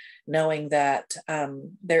Christians, knowing that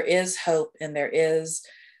there is hope and there is,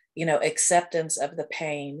 you know, acceptance of the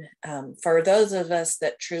pain for those of us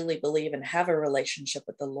that truly believe and have a relationship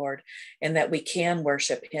with the Lord, and that we can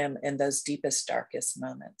worship him in those deepest, darkest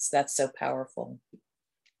moments. That's so powerful.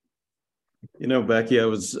 You know, Becky, I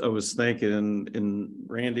was thinking in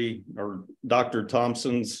Randy or Dr.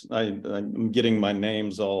 Thompson's, I'm getting my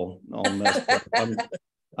names all messed up.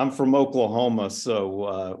 I'm from Oklahoma,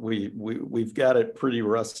 so we've got it pretty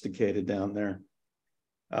rusticated down there.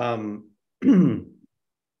 One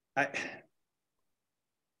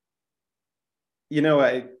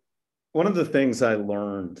of the things I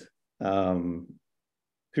learned,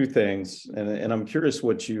 two things, and I'm curious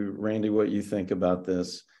Randy, what you think about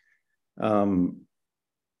this.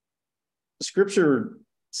 Scripture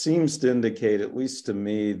seems to indicate, at least to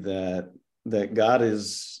me, that God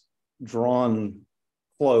is drawn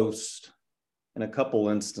close in a couple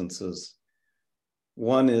instances.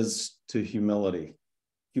 One is to humility.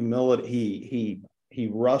 He he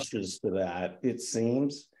rushes to that, it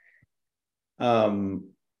seems. And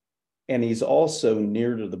he's also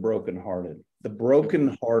near to the brokenhearted. The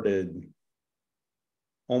brokenhearted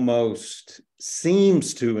almost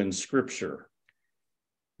seems to, in Scripture,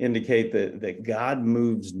 indicate that God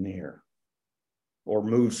moves near or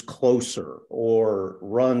moves closer or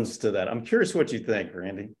runs to that. I'm curious what you think,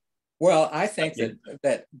 Randy. Well, I think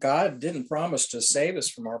that God didn't promise to save us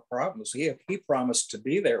from our problems. He promised to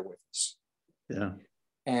be there with us. Yeah.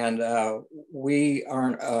 And we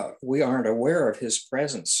aren't aware of his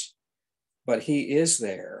presence, but he is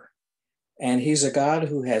there. And he's a God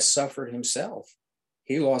who has suffered himself.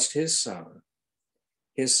 He lost his son.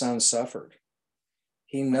 His son suffered.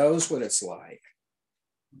 He knows what it's like.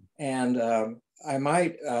 And I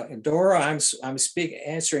might, Dora, I'm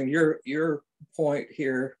answering your point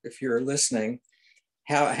here, if you're listening.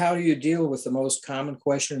 How do you deal with the most common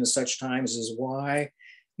question in such times is why?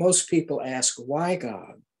 Most people ask, why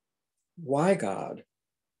God? Why God?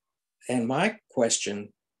 And my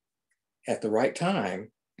question at the right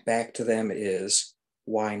time back to them is,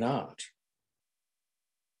 why not?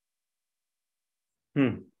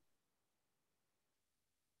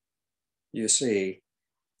 You see,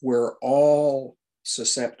 we're all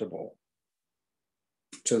susceptible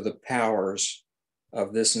to the powers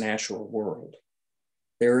of this natural world.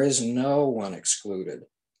 There is no one excluded,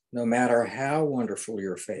 no matter how wonderful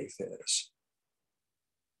your faith is.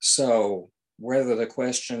 So whether the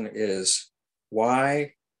question is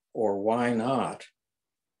why or why not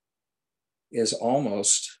is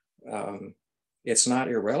almost, it's not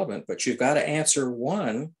irrelevant, but you've got to answer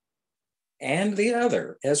one and the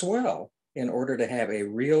other as well in order to have a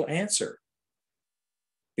real answer.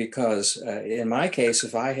 Because in my case,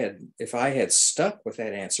 if I had stuck with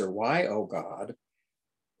that answer, why, oh God,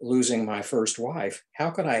 losing my first wife, how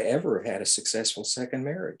could I ever have had a successful second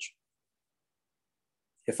marriage?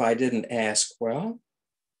 If I didn't ask, well,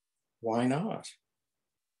 why not?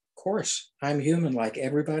 Of course, I'm human like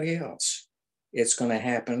everybody else. It's going to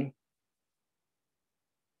happen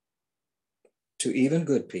to even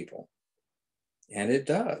good people. And it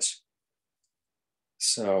does.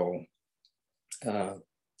 So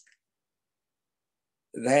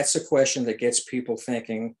that's a question that gets people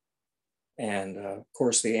thinking. And of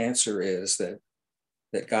course, the answer is that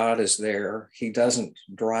God is there. He doesn't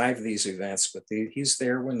drive these events, but he's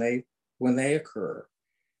there when they occur.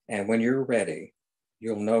 And when you're ready,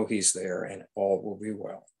 you'll know he's there and all will be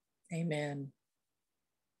well. Amen.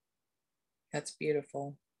 That's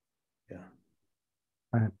beautiful. Yeah.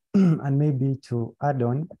 And maybe to add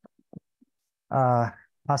on,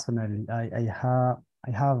 personally, I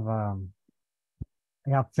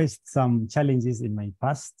have faced some challenges in my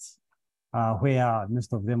past where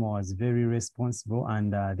most of them was very responsible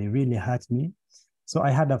and they really hurt me. So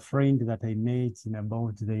I had a friend that I met in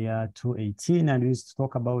about the year 2018 and we used to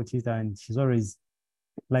talk about it, and she's always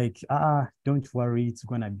like, don't worry, it's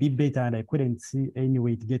gonna be better. And I couldn't see any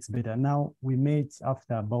way it gets better. Now we met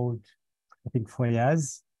after about, I think, 4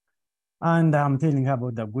 years. And I'm telling her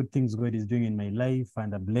about the good things God is doing in my life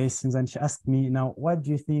and the blessings. And she asked me, now, what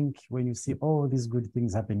do you think when you see all these good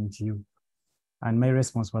things happening to you? And my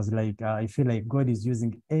response was like, I feel like God is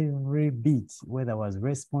using every bit, whether I was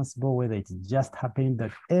responsible, whether it just happened,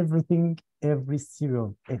 that everything, every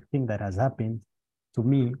serial thing that has happened to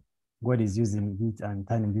me, God is using it and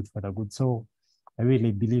turning it for the good. So I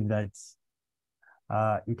really believe that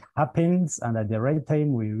it happens, and at the right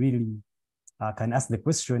time, we really can ask the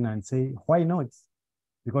question and say, why not?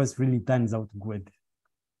 Because it really turns out good.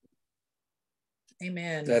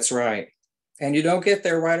 Amen. That's right. And you don't get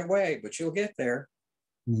there right away, but you'll get there.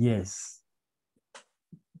 Yes.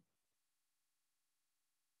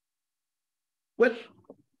 What,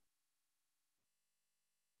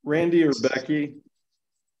 Randy or Becky,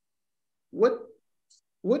 what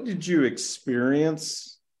did you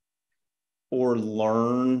experience or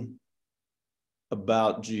learn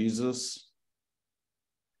about Jesus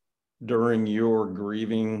during your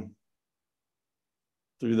grieving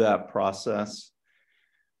through that process?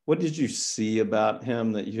 What did you see about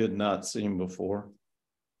him that you had not seen before?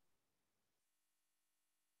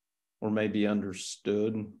 Or maybe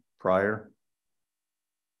understood prior?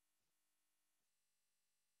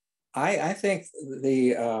 I think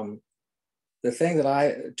the thing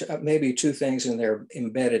that maybe two things in there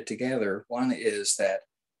embedded together. One is that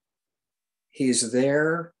he's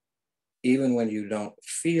there even when you don't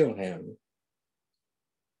feel him.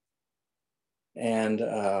 And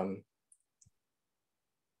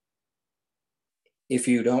if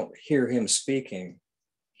you don't hear him speaking,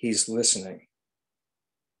 he's listening.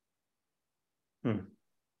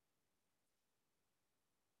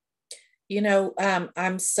 You know,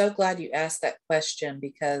 I'm so glad you asked that question,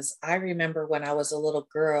 because I remember when I was a little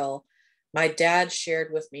girl, my dad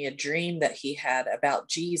shared with me a dream that he had about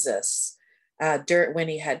Jesus when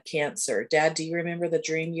he had cancer. Dad, do you remember the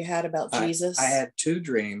dream you had about Jesus? I had two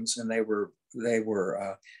dreams, and they were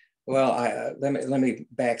well, let me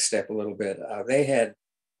backstep a little bit. They had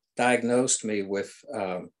diagnosed me with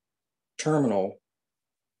terminal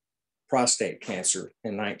prostate cancer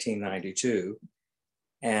in 1992,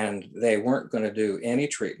 and they weren't going to do any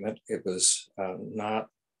treatment. This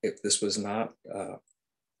was not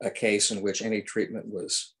a case in which any treatment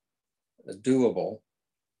was doable.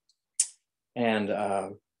 And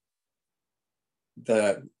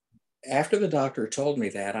after the doctor told me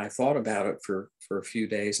that, I thought about it for a few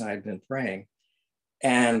days. I'd been praying,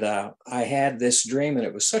 and I had this dream, and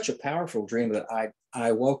it was such a powerful dream that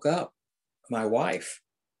I woke up my wife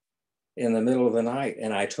in the middle of the night,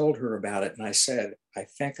 and I told her about it, and I said, I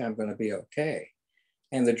think I'm going to be okay.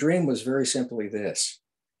 And the dream was very simply this,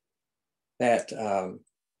 that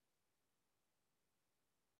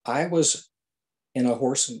I was in a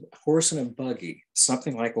horse and a buggy,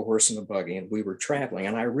 something like a horse and a buggy, and we were traveling,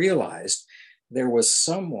 and I realized there was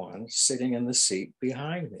someone sitting in the seat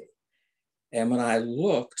behind me. And when I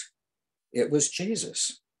looked, it was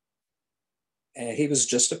Jesus. And he was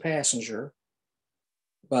just a passenger.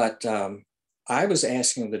 But I was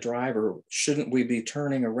asking the driver, shouldn't we be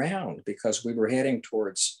turning around? Because we were heading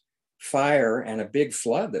towards fire and a big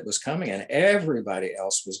flood that was coming, and everybody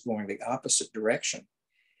else was going the opposite direction.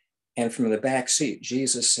 And from the back seat,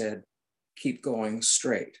 Jesus said, keep going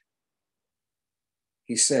straight.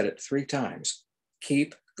 He said it 3 times,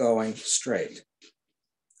 keep going straight.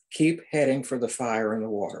 Keep heading for the fire and the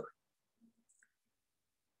water.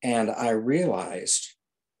 And I realized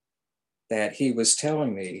that he was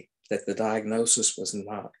telling me that the diagnosis was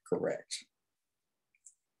not correct.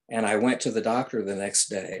 And I went to the doctor the next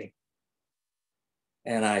day,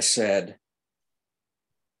 and I said,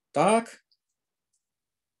 Doc,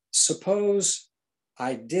 suppose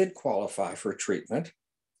I did qualify for treatment,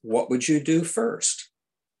 what would you do first?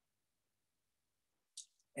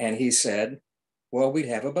 And he said, well, we'd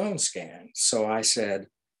have a bone scan. So I said,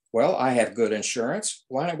 well, I have good insurance.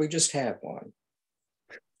 Why don't we just have one?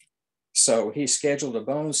 So he scheduled a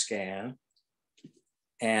bone scan,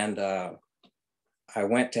 and I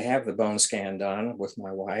went to have the bone scan done with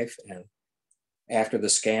my wife. And after the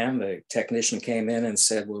scan, the technician came in and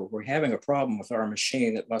said, well, we're having a problem with our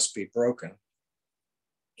machine. It must be broken.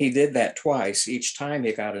 He did that twice. Each time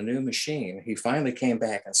he got a new machine. He finally came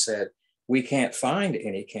back and said, we can't find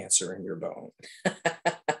any cancer in your bone.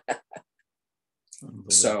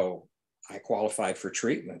 So I qualified for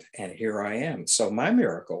treatment, and here I am. So my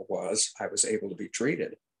miracle was I was able to be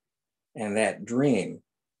treated, and that dream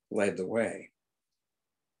led the way.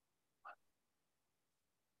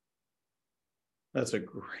 That's a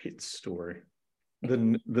great story. The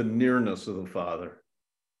nearness of the Father.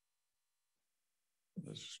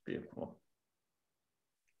 That's just beautiful.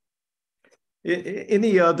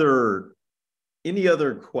 Any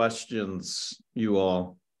other questions, you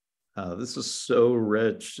all? This is so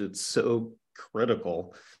rich. It's so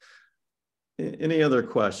critical. Any other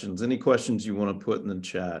questions? Any questions you want to put in the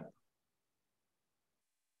chat?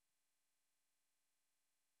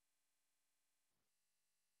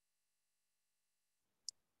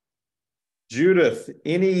 Judith,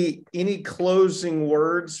 any closing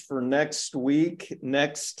words for next week,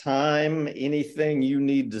 next time, anything you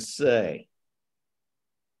need to say?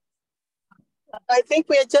 I think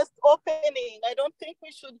we're just opening. I don't think we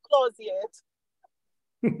should close yet.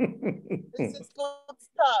 This is good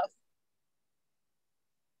stuff.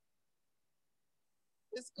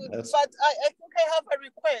 It's good. But I think I have a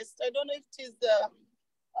request. I don't know if it is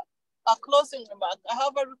a closing remark. I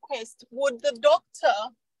have a request. Would the doctor,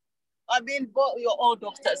 you're all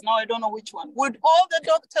doctors, now I don't know which one. Would all the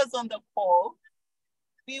doctors on the call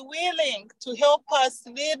be willing to help us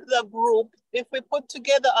lead the group if we put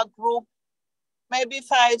together a group, maybe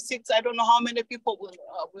 5, 6, I don't know how many people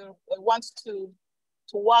will want to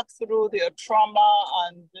walk through their trauma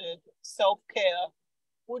and self-care.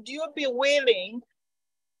 Would you be willing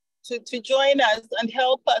to join us and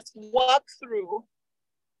help us walk through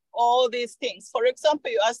all these things? For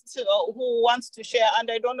example, you asked who wants to share,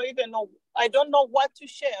 and I don't know what to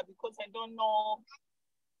share, because I don't know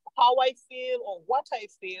how I feel or what I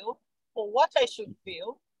feel or what I should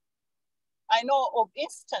feel. I know of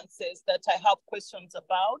instances that I have questions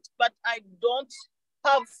about, but I don't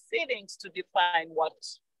have feelings to define what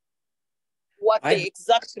they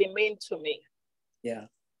exactly mean to me. Yeah.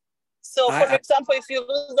 So for example, if you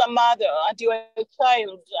lose a mother and you're a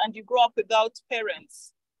child and you grow up without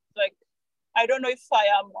parents, like I don't know if I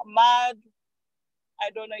am mad. I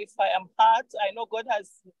don't know if I am hurt. I know God has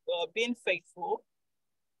been faithful,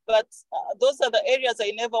 but those are the areas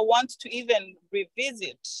I never want to even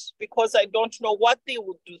revisit because I don't know what they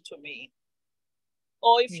would do to me.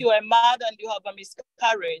 Or if you are mad and you have a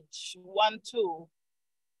miscarriage, 1, 2,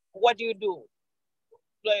 what do you do?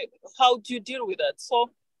 Like, how do you deal with that? So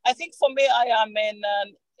I think for me, I am in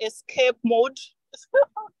an escape mode.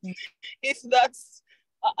 If that's,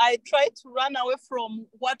 I try to run away from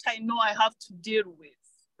what I know I have to deal with.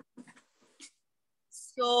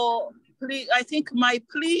 So I think my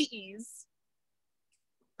plea is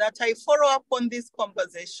that I follow up on this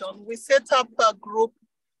conversation. We set up a group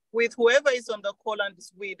with whoever is on the call and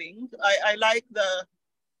is willing. I like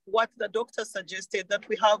what the doctor suggested, that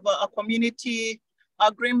we have a community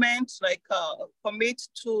agreement, like commit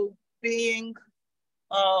to being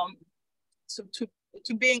to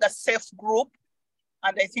being a safe group.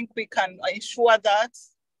 And I think we can ensure that,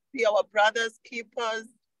 be our brothers keepers,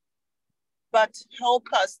 but help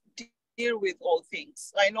us deal with all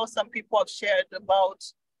things. I know some people have shared about,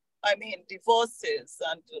 divorces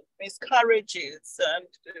and miscarriages and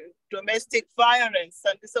domestic violence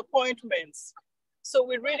and disappointments. So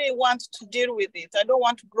we really want to deal with it. I don't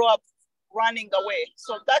want to grow up running away.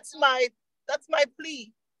 So that's my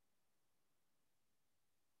plea.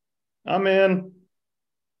 Amen.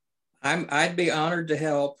 I'd be honored to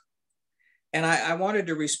help. And I wanted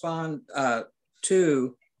to respond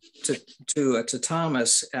to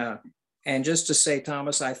Thomas, and just to say,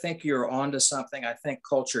 Thomas, I think you're onto something. I think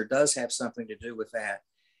culture does have something to do with that.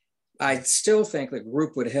 I still think the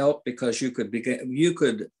group would help because you could,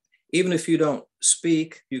 even if you don't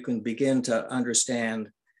speak, you can begin to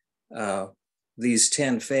understand these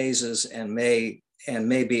 10 phases and may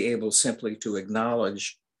be able simply to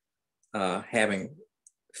acknowledge having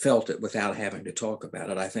felt it without having to talk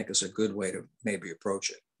about it. I think is a good way to maybe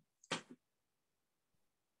approach it.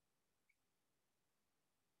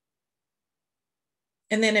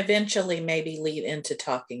 And then eventually maybe lead into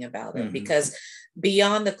talking about it, because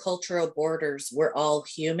beyond the cultural borders, we're all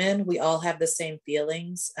human. We all have the same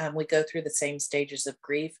feelings. We go through the same stages of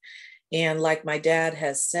grief. And like my dad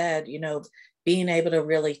has said, being able to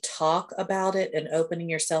really talk about it and opening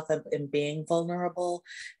yourself up and being vulnerable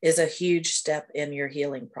is a huge step in your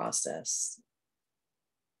healing process.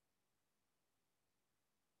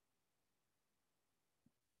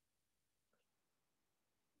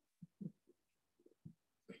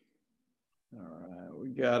 All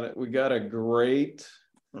right, we got a great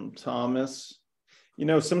from Thomas.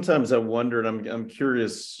 Sometimes I wondered, I'm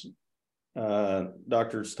curious,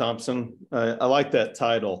 Dr. Thompson. I like that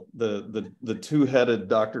title, the two-headed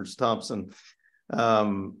Dr. Thompson.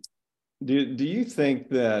 Do you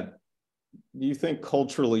think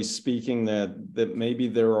culturally speaking that maybe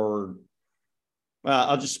there are,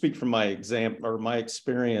 I'll just speak from my example or my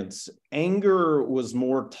experience, anger was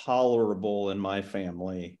more tolerable in my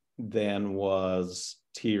family than was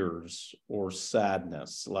tears or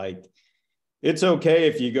sadness. Like, it's okay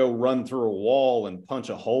if you go run through a wall and punch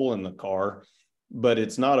a hole in the car, but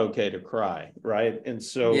it's not okay to cry, right? And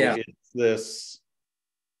so it's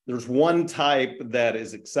there's one type that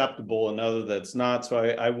is acceptable, another that's not. So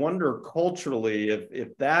I wonder culturally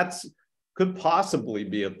if that's could possibly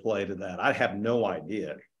be a play to that. I have no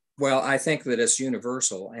idea. Well, I think that it's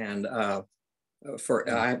universal. And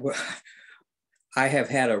I have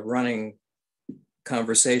had a running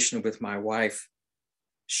conversation with my wife,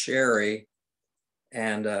 Sherry,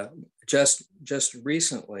 and just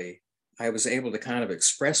recently, I was able to kind of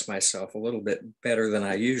express myself a little bit better than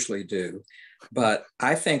I usually do. But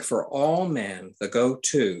I think for all men, the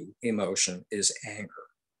go-to emotion is anger.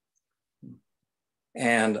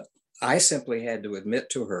 And I simply had to admit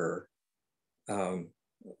to her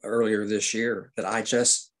earlier this year that I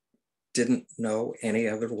just didn't know any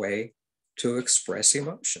other way to express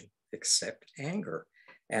emotion except anger.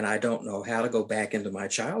 And I don't know how to go back into my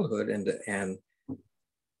childhood and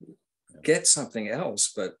get something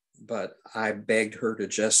else, but I begged her to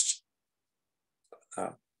just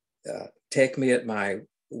take me at my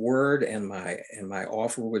word, and my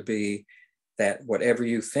offer would be that whatever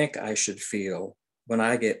you think I should feel when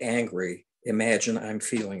I get angry, imagine I'm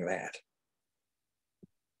feeling that.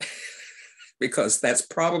 Because that's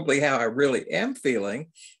probably how I really am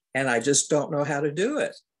feeling, and I just don't know how to do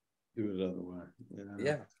it. Do it other way.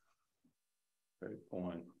 Yeah. Great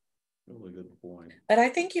point. Really good point. But I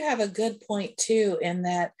think you have a good point too, in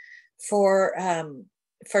that for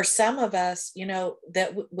some of us,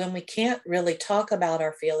 that when we can't really talk about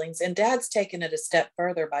our feelings, and Dad's taken it a step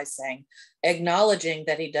further by saying, acknowledging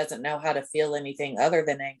that he doesn't know how to feel anything other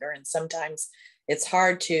than anger. And sometimes it's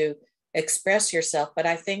hard to express yourself. But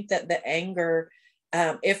I think that the anger,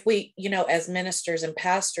 if we, as ministers and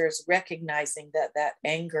pastors, recognizing that that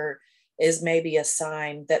anger is maybe a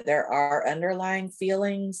sign that there are underlying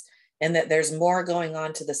feelings and that there's more going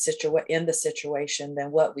on to in the situation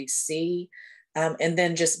than what we see. And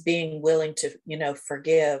then just being willing to,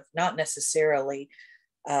 forgive, not necessarily,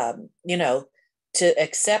 to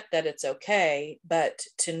accept that it's okay, but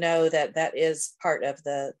to know that that is part of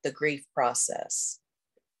the grief process.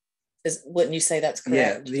 Wouldn't you say that's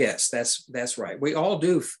correct? Yeah, yes, that's right. We all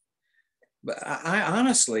do. But I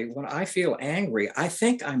honestly, when I feel angry, I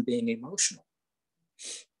think I'm being emotional.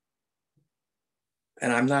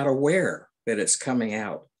 And I'm not aware that it's coming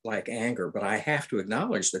out like anger, but I have to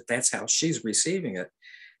acknowledge that that's how she's receiving it.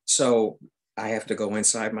 So I have to go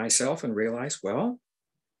inside myself and realize, well,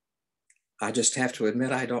 I just have to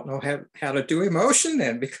admit I don't know how to do emotion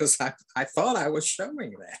then, because I thought I was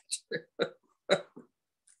showing that.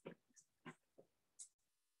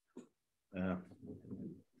 Yeah.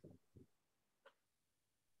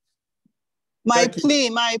 My Becky.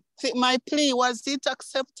 plea, was it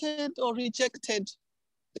accepted or rejected?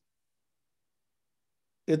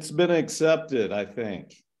 It's been accepted, I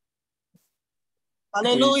think.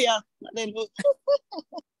 Hallelujah. Hallelujah.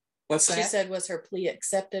 What's that? She said, was her plea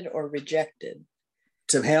accepted or rejected?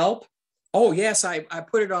 To help? Oh, yes, I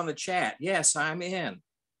put it on the chat. Yes, I'm in.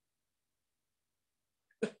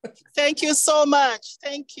 Thank you so much.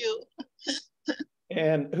 Thank you.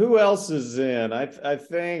 And who else is in? I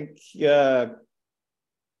think, yeah,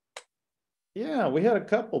 we had a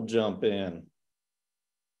couple jump in.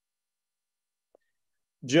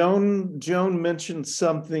 Joan mentioned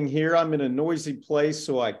something here. I'm in a noisy place,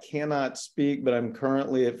 so I cannot speak, but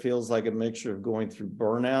it feels like a mixture of going through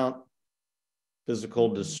burnout, physical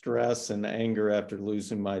distress, and anger after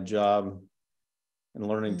losing my job and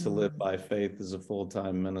learning to live by faith as a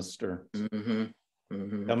full-time minister. Mm-hmm.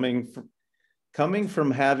 Mm-hmm. Coming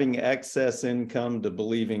from having excess income to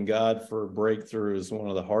believing God for a breakthrough is one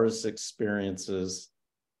of the hardest experiences,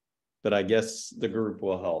 but I guess the group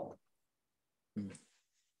will help.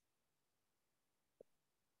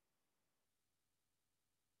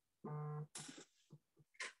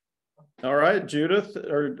 All right, Judith,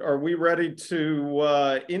 are we ready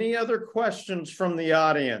to, any other questions from the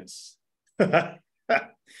audience?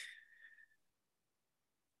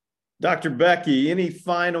 Dr. Becky, any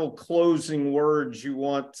final closing words you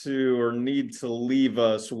want to or need to leave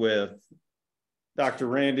us with? Dr.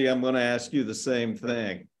 Randy, I'm going to ask you the same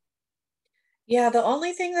thing. Yeah, the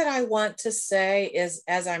only thing that I want to say is,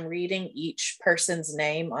 as I'm reading each person's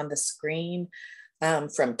name on the screen,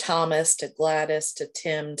 from Thomas to Gladys to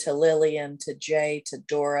Tim to Lillian to Jay to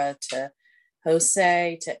Dora to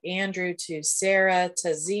Jose to Andrew to Sarah to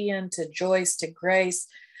Zian to Joyce to Grace,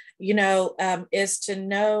 is to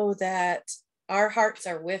know that our hearts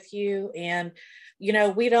are with you. And,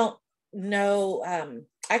 we don't know,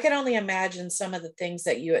 I can only imagine some of the things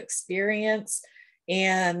that you experience.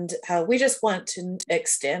 And we just want to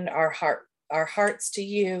extend our hearts to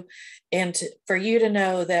you, and for you to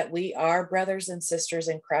know that we are brothers and sisters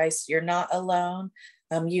in Christ. You're not alone.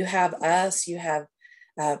 You have us, you have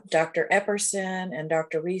Dr. Epperson and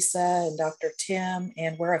Dr. Risa and Dr. Tim,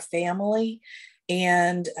 and we're a family.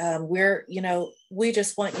 And we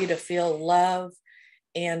just want you to feel love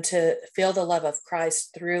and to feel the love of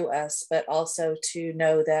Christ through us, but also to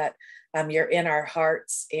know that you're in our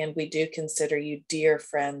hearts, and we do consider you dear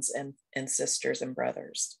friends and sisters and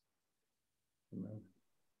brothers.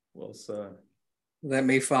 Well said. Let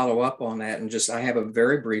me follow up on that, and I have a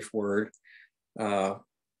very brief word,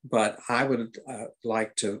 but I would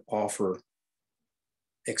like to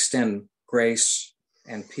extend grace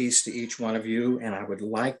and peace to each one of you, and I would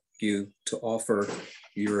like you to offer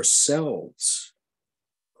yourselves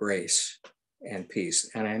grace and peace.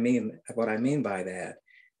 And what I mean by that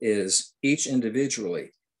is, each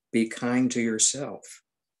individually, be kind to yourself.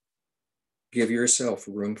 Give yourself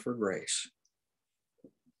room for grace.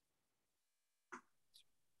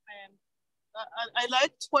 I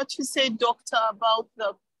liked what you said, Doctor, about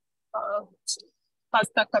the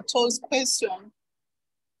Pastor Kato's question.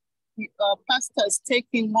 Pastors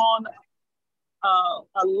taking on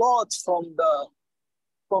a lot from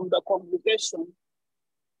the congregation,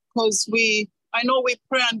 because I know we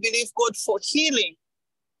pray and believe God for healing,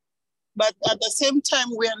 but at the same time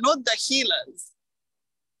we are not the healers.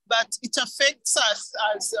 But it affects us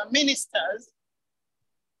as ministers.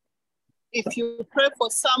 If you pray for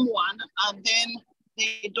someone and then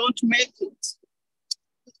they don't make it,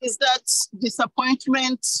 is that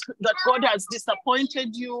disappointment that God has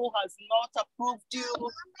disappointed you, has not approved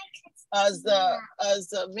you as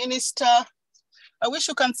a minister? I wish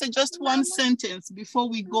you can say just one sentence before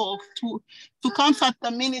we go to comfort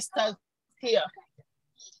the ministers here.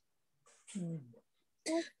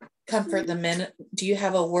 Comfort the men. Do you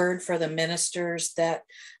have a word for the ministers that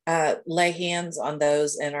lay hands on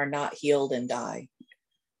those and are not healed and die?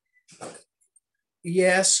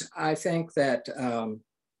 Yes, I think that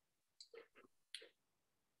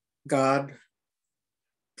God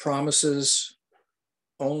promises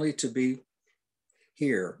only to be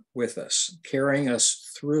here with us, carrying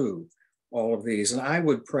us through all of these. And I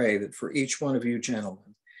would pray that for each one of you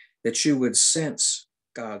gentlemen, that you would sense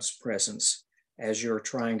God's presence as you're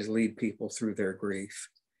trying to lead people through their grief,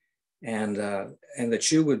 and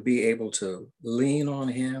that you would be able to lean on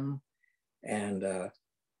him and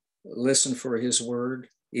listen for his word,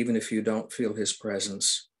 even if you don't feel his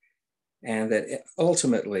presence, and that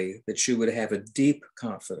ultimately that you would have a deep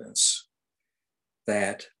confidence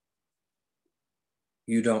that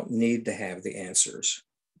you don't need to have the answers.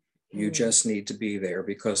 You just need to be there,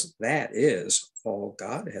 because that is all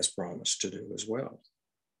God has promised to do as well.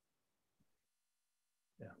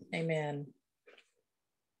 Yeah. Amen.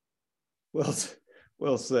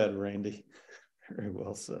 Well said, Randy. Very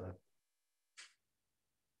well said.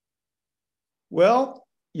 Well,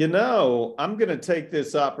 you know, I'm going to take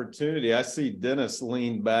this opportunity. I see Dennis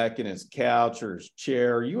lean back in his couch or his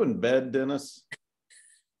chair. Are you in bed, Dennis?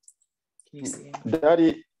 Can you see him?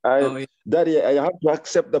 Daddy, Daddy, I have to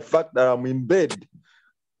accept the fact that I'm in bed.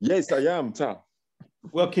 Yes, I am, sir.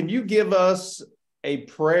 Well, can you give us a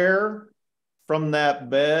prayer from that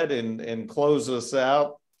bed and close us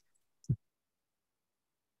out?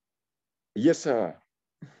 Yes, sir.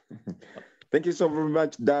 Thank you so very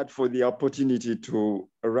much, Dad, for the opportunity to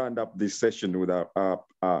round up this session with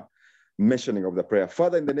our mentioning of the prayer.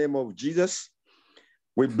 Father, in the name of Jesus,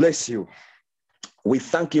 we bless you. We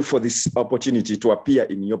thank you for this opportunity to appear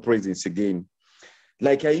in your presence again.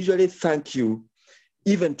 Like I usually thank you,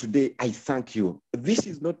 even today, I thank you. This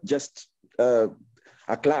is not just a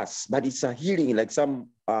class, but it's a healing, like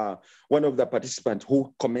one of the participants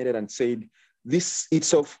who commented and said, this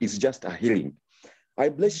itself is just a healing. I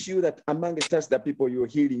bless you that amongst us, the people you're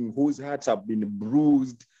healing, whose hearts have been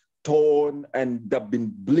bruised, torn, and have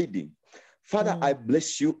been bleeding. Father, I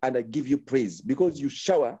bless you and I give you praise, because you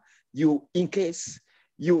shower, you encase,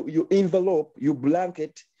 you envelope, you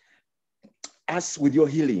blanket us with your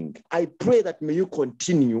healing. I pray that may you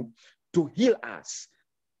continue to heal us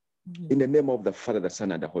in the name of the Father, the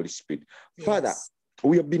Son, and the Holy Spirit. Yes. Father,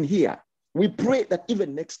 we have been here. We pray that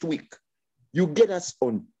even next week, you get us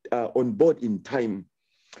on board in time.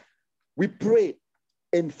 We pray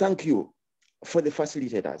and thank you for the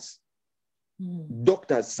facilitators,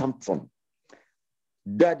 Dr. Thompson,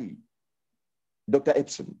 Daddy, Dr.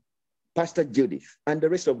 Epson, Pastor Judith, and the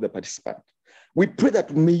rest of the participants. We pray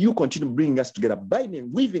that may you continue bringing us together,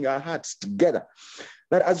 binding, weaving our hearts together,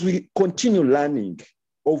 that as we continue learning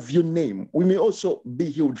of your name, we may also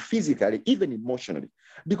be healed physically, even emotionally.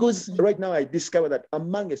 Because right now I discover that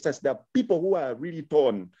amongst us, there are people who are really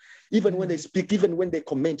torn. Even when they speak, even when they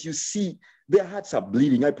comment, you see their hearts are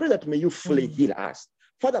bleeding. I pray that may you fully heal us.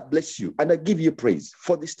 Father, bless you, and I give you praise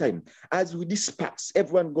for this time. As we disperse,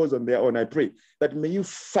 everyone goes on their own. I pray that may you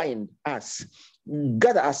find us,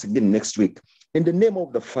 gather us again next week. In the name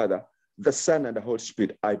of the Father, the Son, and the Holy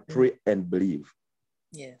Spirit, I pray and believe.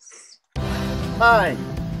 Yes. Hi.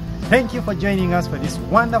 Thank you for joining us for this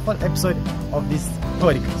wonderful episode of this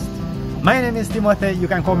podcast. My name is Timothy. You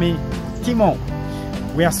can call me Timo.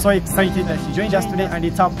 We are so excited that you joined us today, and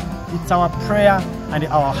it's our prayer and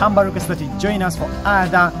our humble request that you join us for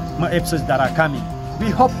other more episodes that are coming. We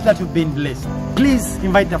hope that you've been blessed. Please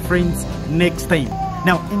invite your friends next time.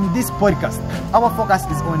 Now, in this podcast, our focus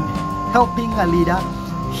is on helping a leader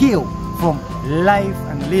heal from life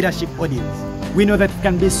and leadership ordeals. We know that it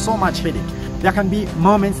can be so much headache. There can be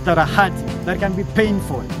moments that are hard, that can be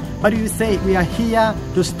painful. But you say we are here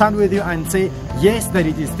to stand with you and say, yes, that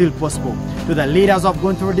it is still possible. To the leaders who have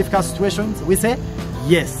gone through difficult situations, we say,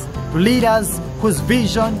 yes. To leaders whose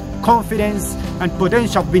vision, confidence, and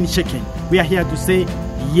potential have been shaken, we are here to say,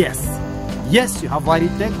 yes. Yes, you have what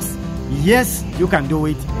it takes. Yes, you can do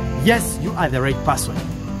it. Yes, you are the right person.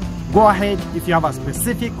 Go ahead, if you have a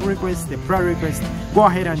specific request, a prayer request, go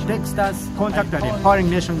ahead and text us, contact at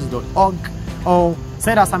empoweringnations.org, or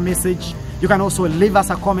send us a message. You can also leave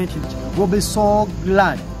us a comment. We'll be so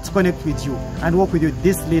glad to connect with you and work with you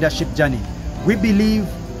this leadership journey. We believe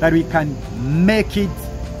that we can make it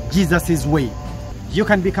Jesus' way. You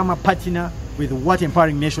can become a partner with what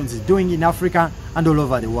Empowering Nations is doing in Africa and all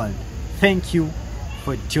over the world. Thank you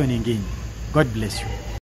for tuning in. God bless you.